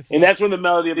 Wait, let me. Pull and that's when the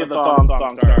melody of the thong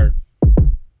song starts.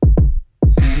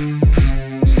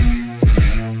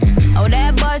 Oh,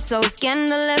 that boy so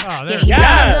scandalous. Oh, Yeah, there- he Yes.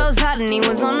 got the girls hot and he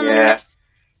was on the Yeah.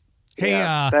 Hey,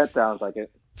 Yeah, that sounds like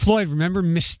it. Floyd, remember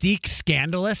Mystique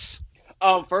Scandalous?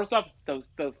 First off,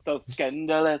 so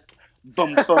scandalous.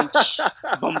 Boom, boom,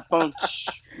 boom, boom.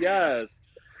 Yes.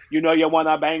 You know you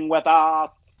wanna bang with us.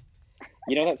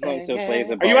 You know that song still plays.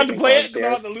 Are you about to play it?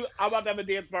 'Cause I'm about to have a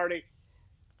dance party.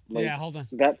 Like, Yeah, hold on.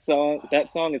 That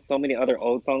song is so many other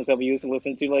old songs that we used to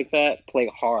listen to like that play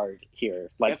hard here.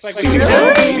 Like, That's like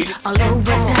All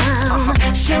over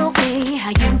town, show me how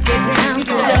you get down.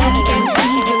 'Cause I can't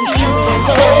even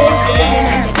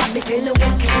you got me feeling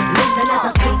weak. Listen as I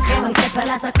speak, 'cause I'm careful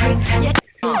as a creep. Yeah,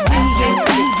 'cause we ain't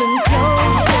even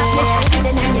close. Got me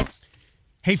feeling in your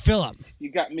Hey, Philip. You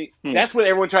got me. That's when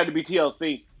everyone tried to be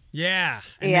TLC. Yeah.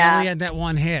 And Yeah. then we had that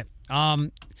one hit.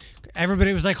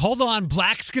 Everybody was like, hold on,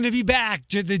 Black's going to be back.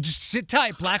 Just sit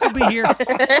tight. Black will be here.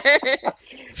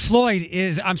 Philip,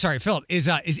 is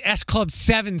S Club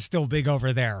 7 still big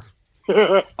over there?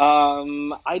 I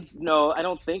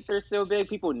don't think they're still big.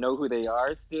 People know who they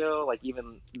are still. Like,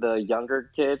 even the younger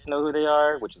kids know who they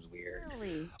are, which is weird.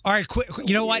 All right, quick.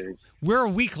 You know what? Weird. We're a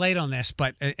week late on this,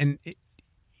 but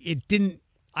it didn't.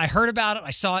 I heard about it, I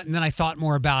saw it, and then I thought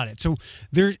more about it. So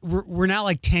we're now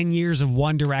like 10 years of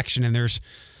One Direction, and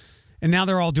now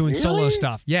they're all doing solo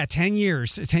stuff. Yeah, 10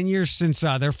 years. 10 years since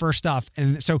their first stuff.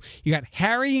 And so you got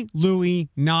Harry, Louis,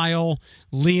 Niall,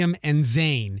 Liam, and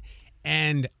Zayn.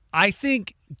 And I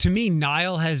think, to me,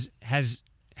 Niall has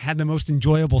had the most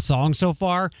enjoyable song so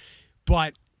far,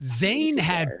 but Zayn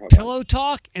had Pillow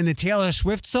Talk and the Taylor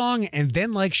Swift song and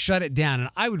then Shut It Down. And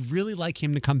I would really like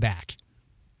him to come back.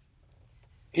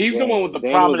 He's the one with the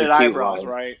Zayn was prominent a cute eyebrows, one.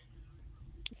 right?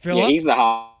 Philip? Yeah, he's the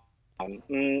hot one.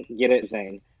 Get it,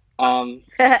 Zayn.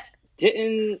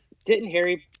 Didn't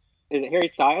Harry? Is it Harry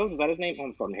Styles? Is that his name?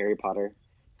 I'm calling him Harry Potter.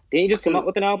 Didn't he just come up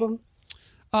with an album?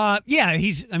 Yeah,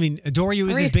 Adore You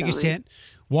is his biggest hit.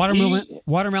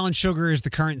 Watermelon Sugar is the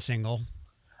current single.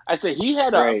 I said he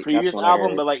had a previous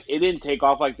album, but it didn't take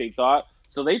off like they thought.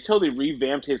 So they totally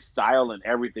revamped his style and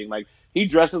everything. Like, he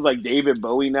dresses like David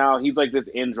Bowie now. He's like this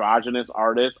androgynous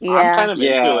artist. Yeah. I'm kind of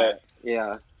into it.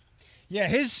 Yeah. Yeah,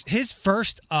 his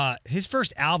first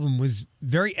album was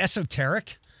very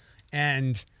esoteric,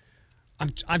 and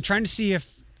I'm trying to see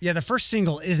if the first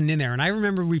single isn't in there. And I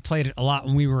remember we played it a lot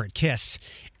when we were at Kiss,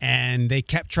 and they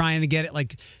kept trying to get it.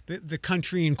 Like the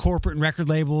country and corporate and record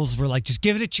labels were like, just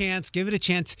give it a chance,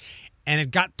 and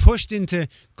it got pushed into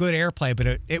good airplay.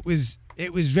 But it was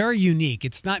very unique.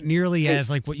 It's not nearly as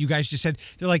like what you guys just said.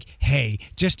 They're like, hey,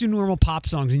 just do normal pop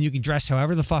songs, and you can dress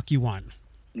however the fuck you want.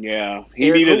 Yeah,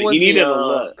 he needed a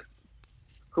look.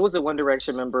 Who was a One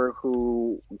Direction member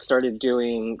who started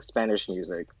doing Spanish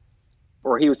music?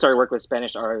 Or he started working with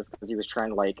Spanish artists because he was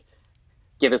trying to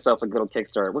give himself a good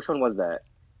kickstart. Which one was that?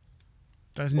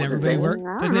 Doesn't everybody work?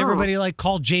 Doesn't everybody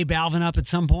call J Balvin up at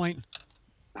some point?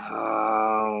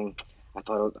 I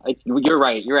thought it was, you're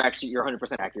right. You're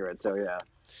 100% accurate. So yeah.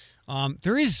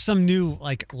 There is some new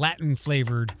Latin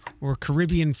flavored or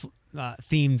Caribbean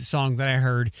themed song that I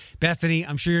heard. Bethany,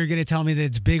 I'm sure you're going to tell me that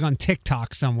it's big on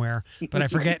TikTok somewhere, but I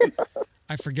forget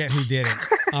who did it.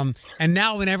 And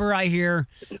now whenever I hear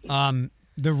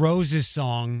the Roses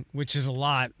song, which is a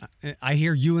lot, I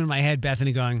hear you in my head,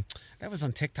 Bethany, going, that was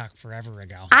on TikTok forever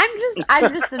ago. I'm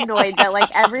just annoyed that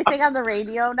everything on the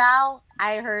radio now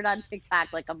I heard on TikTok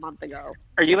a month ago.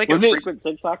 Are you a frequent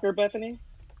TikToker, Bethany?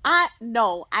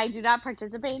 No, I do not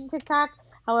participate in TikTok.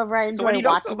 However, I enjoy you know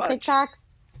watching so much? TikToks.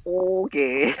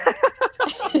 Okay.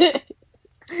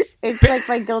 It's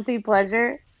my guilty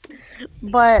pleasure.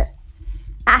 But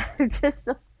I'm just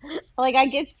I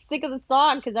get sick of the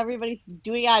song because everybody's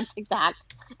doing it on TikTok,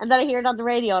 and then I hear it on the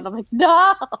radio, and I'm like,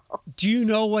 no. Do you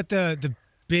know what the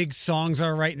big songs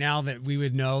are right now that we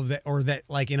would know that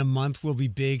in a month will be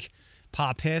big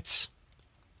pop hits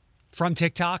from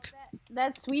TikTok?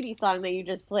 That Sweetie song that you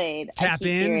just played. Tap I keep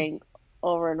In. hearing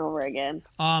over and over again.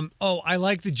 I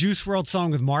like the Juice WRLD song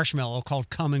with Marshmello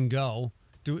called "Come and Go."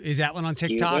 Is that one on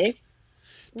TikTok?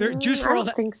 Juice I WRLD.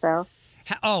 don't think so.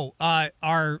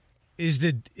 Is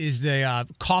the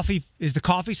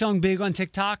coffee song big on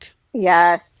TikTok?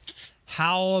 Yes.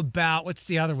 How about what's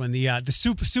the other one? The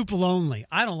Super Lonely.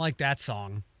 I don't like that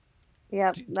song.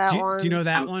 Yep, one. Do you know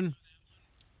that one?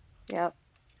 Yep.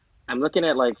 I'm looking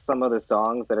at some of the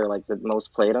songs that are the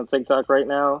most played on TikTok right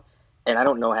now, and I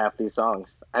don't know half these songs.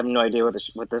 I have no idea what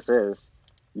this is.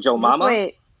 Joe Just Mama?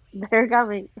 wait, they're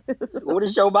coming. What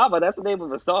is Joe Mama? That's the name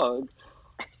of a song.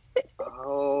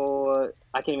 Oh,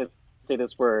 I can't even say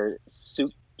this word.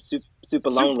 Super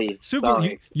lonely. Super.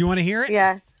 You want to hear it?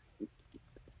 Yeah.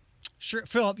 Sure,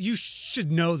 Philip. You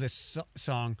should know this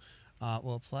song.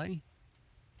 We'll play.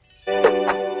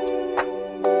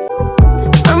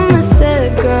 I'm a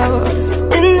sad girl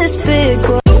in this big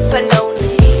world, but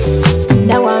lonely.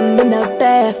 Now I'm in the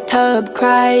bathtub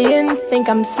crying, think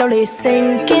I'm slowly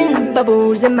sinking.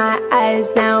 Bubbles in my eyes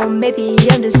now, maybe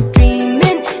I'm just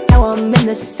dreaming. Now I'm in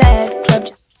the sad club.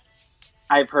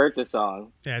 I've heard the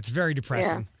song. Yeah, it's very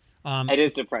depressing. It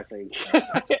is depressing. So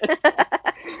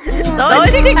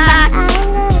it's TikTok.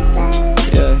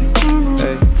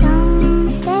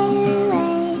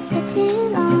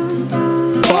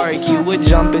 Park, you would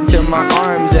jump into my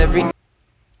arms every.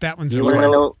 That one's You a want to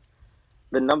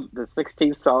great. know the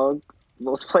 16th song,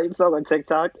 most played song on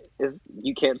TikTok is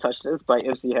 "You Can't Touch This" by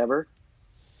MC Hammer.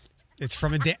 It's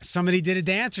from somebody did a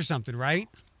dance or something, right?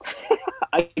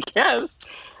 I guess.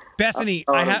 Bethany,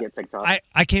 Oh, I I don't have. get TikTok.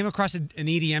 I came across an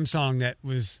EDM song that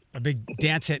was a big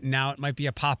dance hit, and now it might be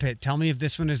a pop hit. Tell me if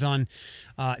this one is on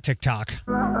TikTok.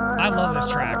 I love this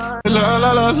track. La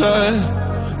la la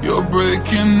la, you're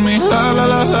breaking me. La la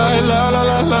la la la la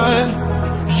la la,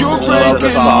 you're breaking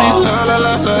me. La la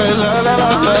la la la la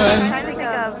la la. Trying to think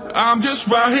of. I'm just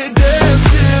right here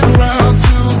dancing around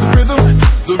to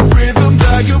the rhythm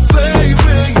that you play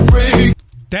when you break.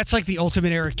 That's like the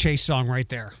ultimate Eric Chase song right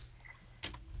there.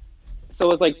 So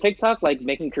it's like TikTok, like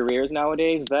making careers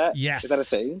nowadays. Is that Yes. Is that a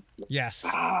thing? Yes.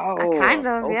 Oh, Kind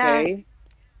of, okay.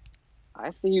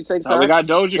 I see you TikTok. So we got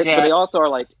Doja But Cat. they also are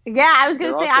like Yeah, I was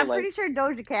gonna They're say. also I'm like- pretty sure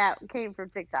Doja Cat came from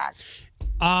TikTok. could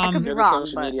be they're the wrong,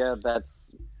 social but- media that's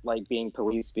like being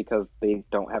policed because they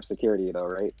don't have security, though,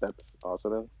 right? That's also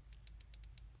them.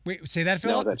 Wait, say that, No, is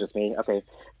Philip? that just me? Okay,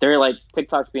 they're like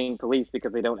TikTok's being policed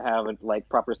because they don't have like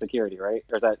proper security, right?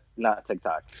 Or is that not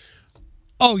TikTok?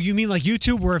 Oh, you mean like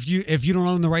YouTube, where if you don't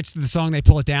own the rights to the song, they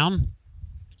pull it down?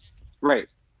 Right.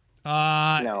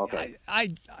 No, okay. I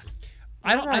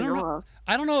don't know.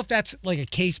 I don't know if that's like a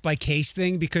case by case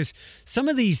thing, because some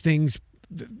of these things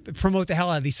promote the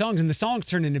hell out of these songs, and the songs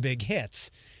turn into big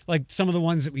hits, like some of the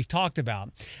ones that we've talked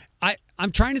about.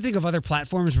 I'm trying to think of other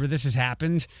platforms where this has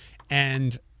happened,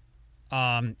 and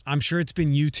I'm sure it's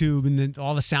been YouTube and then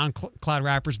all the SoundCloud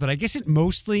rappers, but I guess it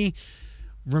mostly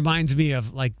reminds me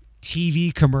of like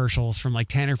TV commercials from like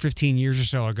 10 or 15 years or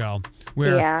so ago,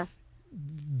 where Yeah.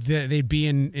 they'd be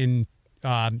in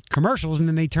commercials, and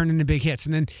then they turn into big hits,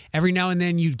 and then every now and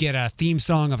then you'd get a theme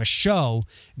song of a show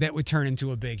that would turn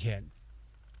into a big hit.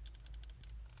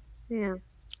 Yeah.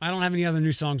 I don't have any other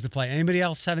new songs to play. Anybody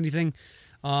else have anything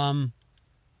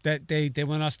that they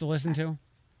want us to listen to?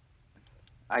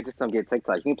 I just don't get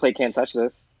TikTok. You can play "Can't Touch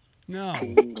This." No.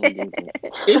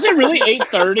 Is it really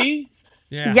 8:30?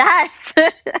 Yeah. Yes.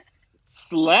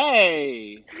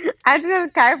 Slay. I have to go to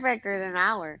the chiropractor in an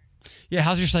hour. Yeah.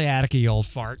 How's your sciatica, you old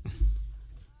fart?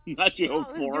 Not you, It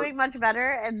was doing much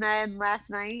better, and then last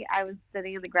night I was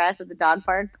sitting in the grass at the dog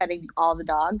park petting all the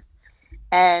dogs,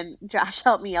 and Josh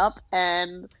helped me up,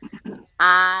 and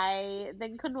I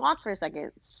then couldn't walk for a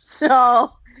second.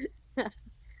 So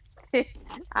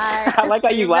I like how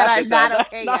you assume that laughed I'm at not that.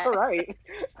 okay That's not yet.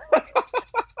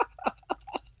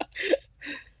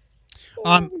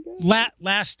 right.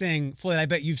 Last thing, Floyd, I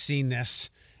bet you've seen this.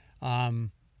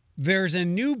 There's a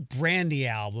new Brandy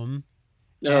album,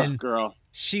 Oh, and girl.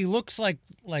 she looks like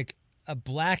a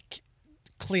black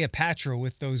Cleopatra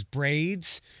with those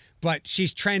braids, but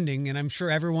she's trending, and I'm sure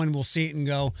everyone will see it and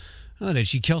go, "Oh, did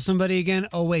she kill somebody again?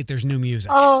 Oh, wait, there's new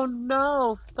music." Oh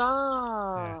no!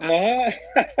 Stop. I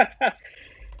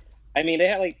mean, they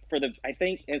had like I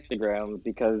think Instagram,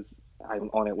 because I'm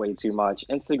on it way too much.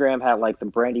 Instagram had like the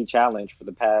Brandy challenge for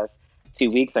the past 2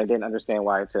 weeks. I didn't understand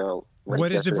why until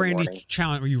What is the yesterday Brandy morning.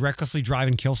 challenge? Where you recklessly drive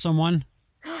and kill someone?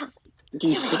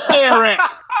 Eric.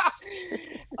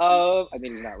 I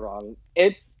mean, you're not wrong.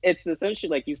 It's essentially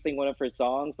like you sing one of her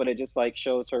songs, but it just like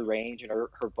shows her range and her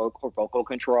vocal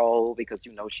control, because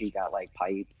she got like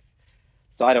pipes.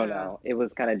 So I don't know. It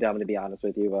was kind of dumb, to be honest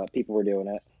with you, but people were doing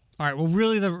it. All right. Well,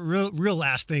 really, the real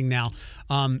last thing now.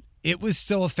 It was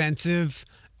so offensive,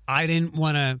 I didn't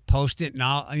want to post it, and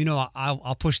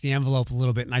I'll push the envelope a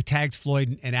little bit. And I tagged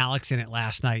Floyd and Alex in it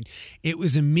last night. It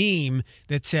was a meme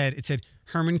that said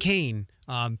Herman Cain.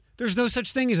 There's no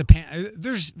such thing as a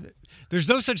there's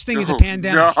no such thing as a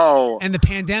pandemic. No. And the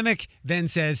pandemic then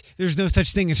says there's no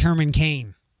such thing as Herman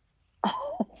Cain.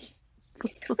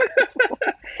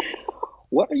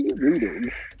 What are you reading?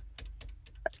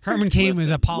 Herman Cain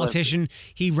was a politician.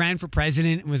 He ran for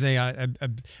president. Was a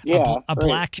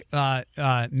black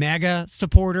MAGA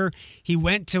supporter. He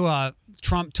went to a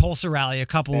Trump Tulsa rally a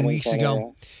couple of weeks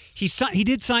ago. He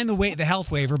did sign the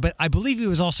health waiver, but I believe he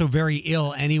was also very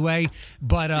ill anyway.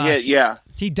 But yeah.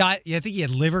 he died. Yeah, I think he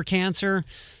had liver cancer.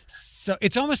 So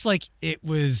it's almost like it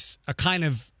was a kind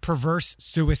of perverse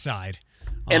suicide.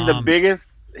 And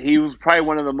he was probably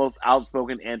one of the most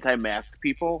outspoken anti-mask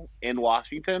people in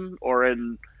Washington or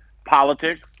in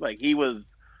politics. Like, he was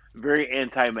very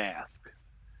anti-mask.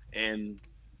 And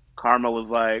Karma was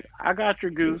like, I got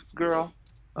your goose, girl.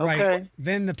 Okay. Right.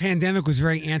 Then the pandemic was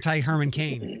very anti-Herman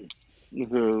Cain.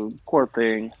 Poor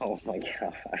thing. Oh my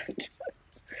god.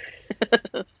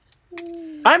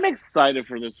 I'm excited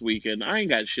for this weekend. I ain't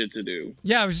got shit to do.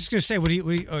 Yeah, I was just gonna say, what do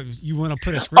you want to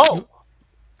put us? Oh,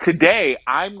 today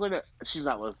I'm gonna. She's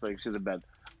not listening. She's in bed.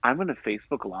 I'm gonna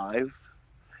Facebook Live.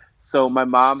 So my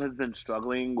mom has been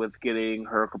struggling with getting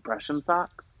her compression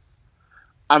socks.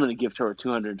 I'm gonna gift her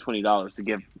 $220 to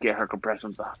get her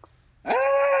compression socks.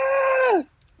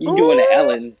 You doing it,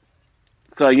 Ellen?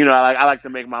 So I like to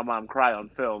make my mom cry on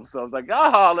film. So I was like,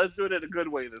 oh, let's do it in a good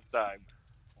way this time.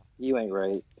 You ain't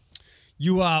right.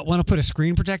 You want to put a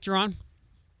screen protector on?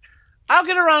 I'll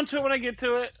get around to it when I get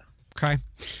to it. Okay.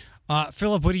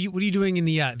 Philip, what are you doing in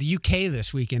the UK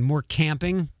this weekend? More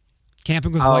camping?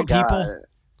 Camping with white people?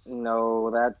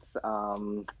 No, that's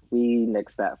we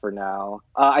nixed that for now.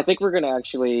 I think we're gonna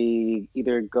actually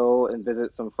either go and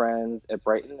visit some friends at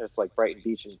Brighton. There's like Brighton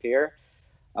Beach and Pier.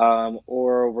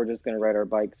 Or we're just going to ride our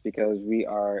bikes because we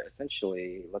are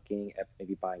essentially looking at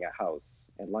maybe buying a house.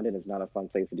 And London is not a fun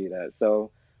place to do that.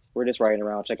 So we're just riding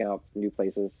around, checking out new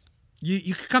places.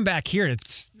 You could come back here.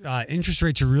 It's interest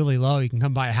rates are really low. You can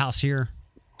come buy a house here.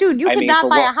 Dude, you could not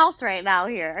buy a house right now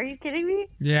here. Are you kidding me?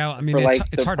 Yeah, I mean,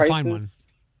 it's hard to find one.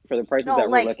 For the prices that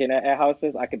we're looking at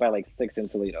houses, I could buy like 6 in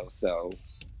Toledo. So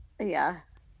yeah.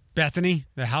 Bethany,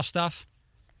 the house stuff?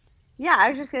 Yeah, I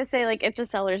was just going to say, like, it's a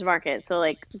seller's market. So,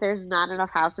 like, there's not enough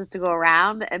houses to go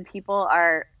around, and people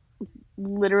are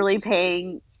literally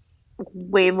paying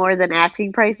way more than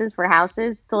asking prices for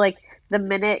houses. So, like, the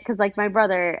minute, because, like, my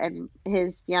brother and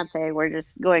his fiance were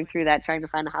just going through that, trying to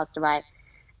find a house to buy.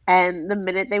 And the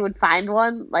minute they would find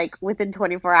one, like, within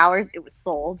 24 hours, it was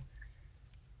sold.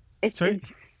 It's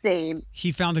insane.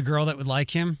 He found a girl that would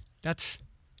like him? That's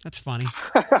funny.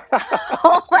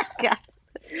 Oh, my God.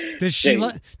 Does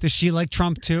she like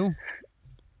Trump too?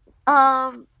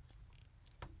 No,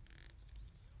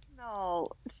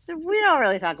 we don't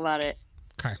really talk about it.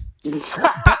 Okay.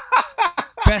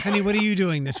 Bethany, what are you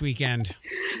doing this weekend?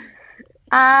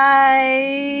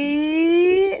 I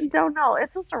don't know.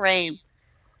 It's supposed to rain.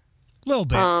 A little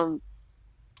bit.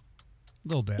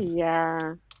 Little bit. Yeah.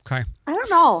 Okay. I don't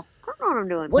know. I don't know what I'm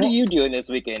doing. What are you doing this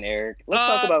weekend, Eric? Let's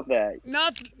talk about that.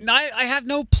 I have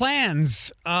no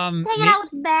plans. Hanging out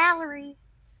with Mallory.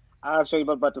 I was sure you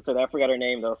were about to say that. I forgot her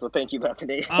name though, so thank you,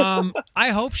 Bethany. I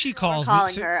hope she calls me.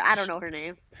 Calling her. I don't know her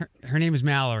name. Her name is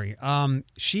Mallory.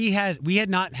 We had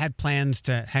not had plans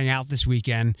to hang out this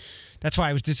weekend. That's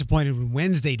why I was disappointed when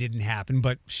Wednesday didn't happen,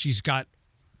 but she's got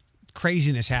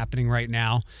craziness happening right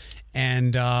now.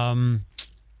 And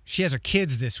she has her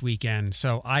kids this weekend,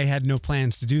 so I had no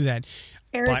plans to do that.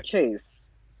 Eric Chase,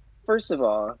 first of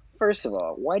all,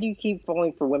 why do you keep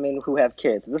falling for women who have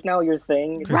kids? Is this now your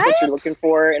thing? Is this what you're looking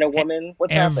for in a woman?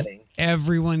 What's happening?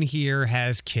 Everyone here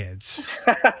has kids.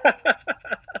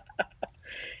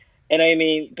 And I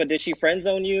mean, but did she friend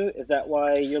zone you? Is that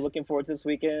why you're looking forward to this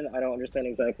weekend? I don't understand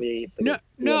exactly the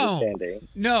understanding.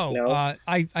 No.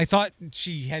 I thought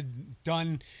she had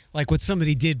done like what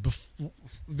somebody did before.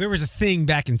 There was a thing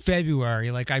back in February.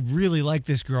 Like, I really liked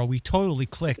this girl. We totally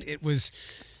clicked. It was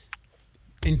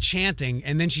enchanting.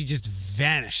 And then she just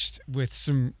vanished with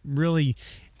some really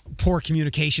poor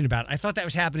communication about it. I thought that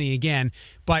was happening again,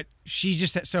 but she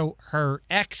just, so her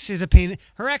ex is a pain.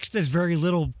 Her ex does very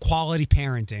little quality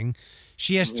parenting.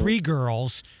 She has 3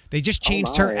 girls. They just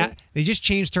changed They just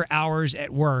changed her hours at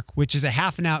work, which is a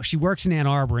half an hour. She works in Ann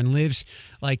Arbor and lives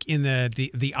like in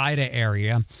the Ida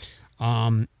area.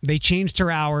 They changed her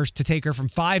hours to take her from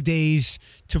 5 days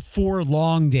to 4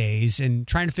 long days and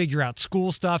trying to figure out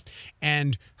school stuff.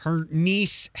 And her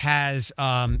niece has,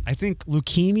 I think,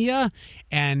 leukemia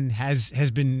and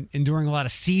has been enduring a lot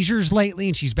of seizures lately,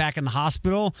 and she's back in the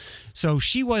hospital. So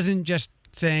she wasn't just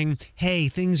saying, hey,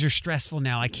 things are stressful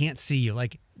now, I can't see you.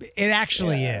 Like, it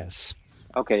actually is.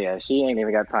 Okay, yeah, she ain't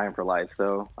even got time for life,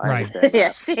 so I understand that.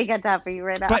 Yeah, she ain't got time for you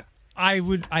right now. But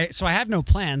so I have no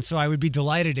plans, so I would be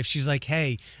delighted if she's like,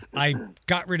 hey, I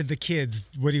got rid of the kids.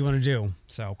 What do you want to do?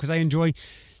 So, because I enjoy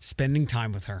spending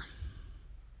time with her.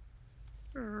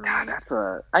 God,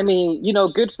 I mean,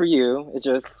 good for you. It's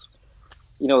just,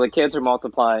 the kids are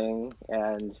multiplying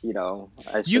and,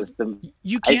 it's just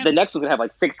the next one's going to have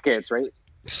like 6 kids, right?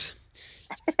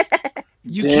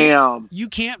 You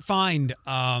can't find,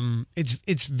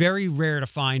 it's very rare to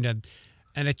find an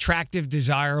attractive,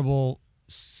 desirable,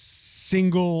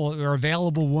 single or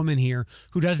available woman here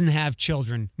who doesn't have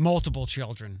multiple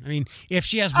children. I mean, if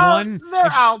she has one, they're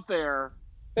out there.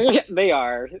 They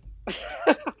are.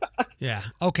 Yeah.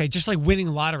 Okay. Just like winning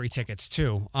lottery tickets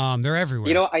too. They're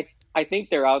everywhere. I think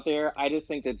they're out there. I just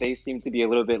think that they seem to be a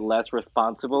little bit less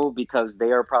responsible because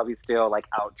they are probably still like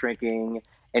out drinking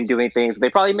and doing things. They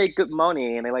probably make good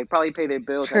money and they like probably pay their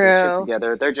bills and their shit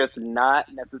together. They're just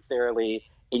not necessarily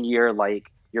in your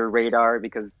like your radar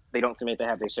because they don't seem like they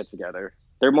have their shit together.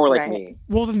 They're more like Right. me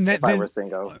Well, then if I were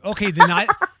single. okay, then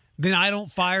I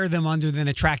don't fire them under than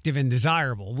attractive and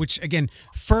desirable, which again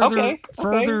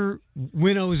further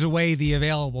winnows away the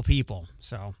available people.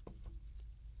 So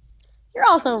You're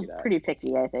also pretty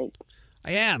picky, I think.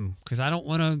 I am, because I don't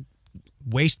want to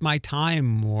waste my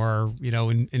time or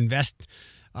invest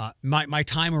my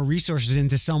time or resources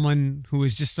into someone who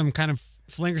is just some kind of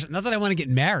flinger. Not that I want to get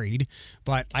married,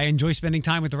 but I enjoy spending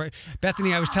time with the right.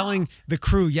 Bethany, I was telling the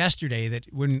crew yesterday that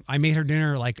when I made her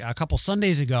dinner like a couple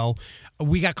Sundays ago,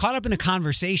 we got caught up in a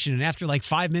conversation, and after like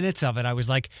 5 minutes of it, I was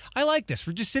like, I like this.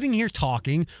 We're just sitting here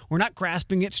talking. We're not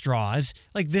grasping at straws.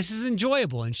 Like, this is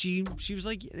enjoyable. And she was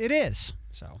like, it is.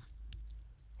 So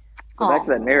back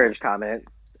to that marriage comment.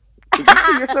 Could you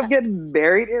see yourself getting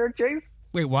married, Eric Chase?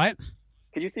 Wait, what?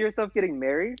 Could you see yourself getting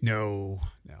married? No.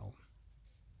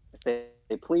 Say,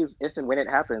 please, if and when it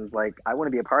happens, like, I want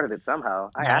to be a part of it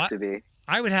somehow. I have to be.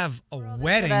 I would have a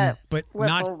wedding, but Flip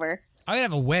not. over. I would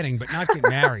have a wedding, but not get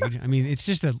married. I mean, it's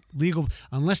just a legal,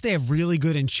 unless they have really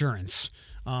good insurance.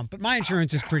 But my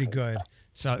insurance is pretty good.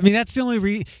 So, I mean, that's the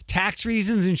only tax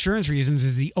reasons, insurance reasons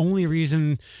is the only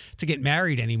reason to get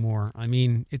married anymore. I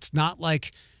mean, it's not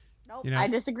like, Nope, I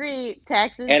disagree.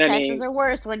 Taxes are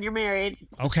worse when you're married.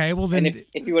 Okay, well then, and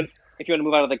if you want to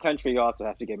move out of the country, you also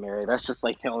have to get married. That's just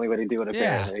like the only way to do it.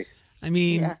 Apparently. Yeah. I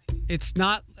mean, it's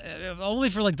not only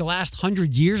for like the last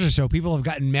 100 years or so people have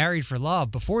gotten married for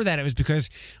love. Before that, it was because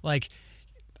like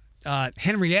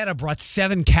Henrietta brought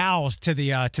 7 cows to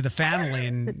the family,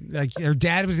 and like her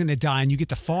dad was going to die, and you get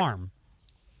to farm.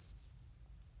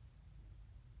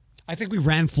 I think we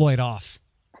ran Floyd off.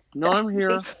 No, I'm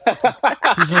here.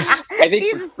 He's like, I think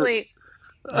he's asleep.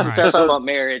 All right. Talking about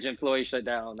marriage and Floyd shut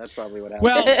down. That's probably what happened.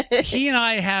 Well, he and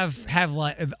I have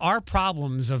like our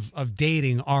problems of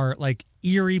dating are like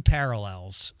eerie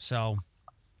parallels. So,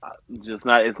 it's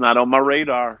not on my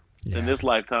radar in this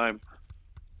lifetime.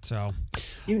 So,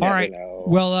 you all right. Know.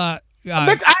 Well,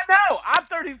 bitch, I know. I'm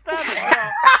 37.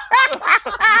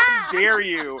 How dare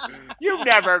you? You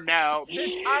never know.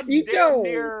 Bitch, I'm damn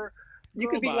near. You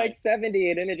could be like 70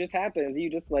 and then it just happens. You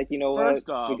just like, you know First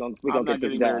what? off, we're gonna get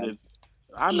this done.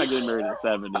 I'm not getting married at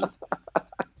 70.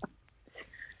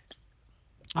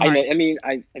 I mean,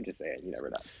 I'm just saying, you never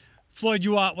know. Floyd,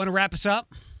 you want to wrap us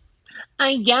up?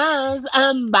 I guess.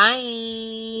 Bye.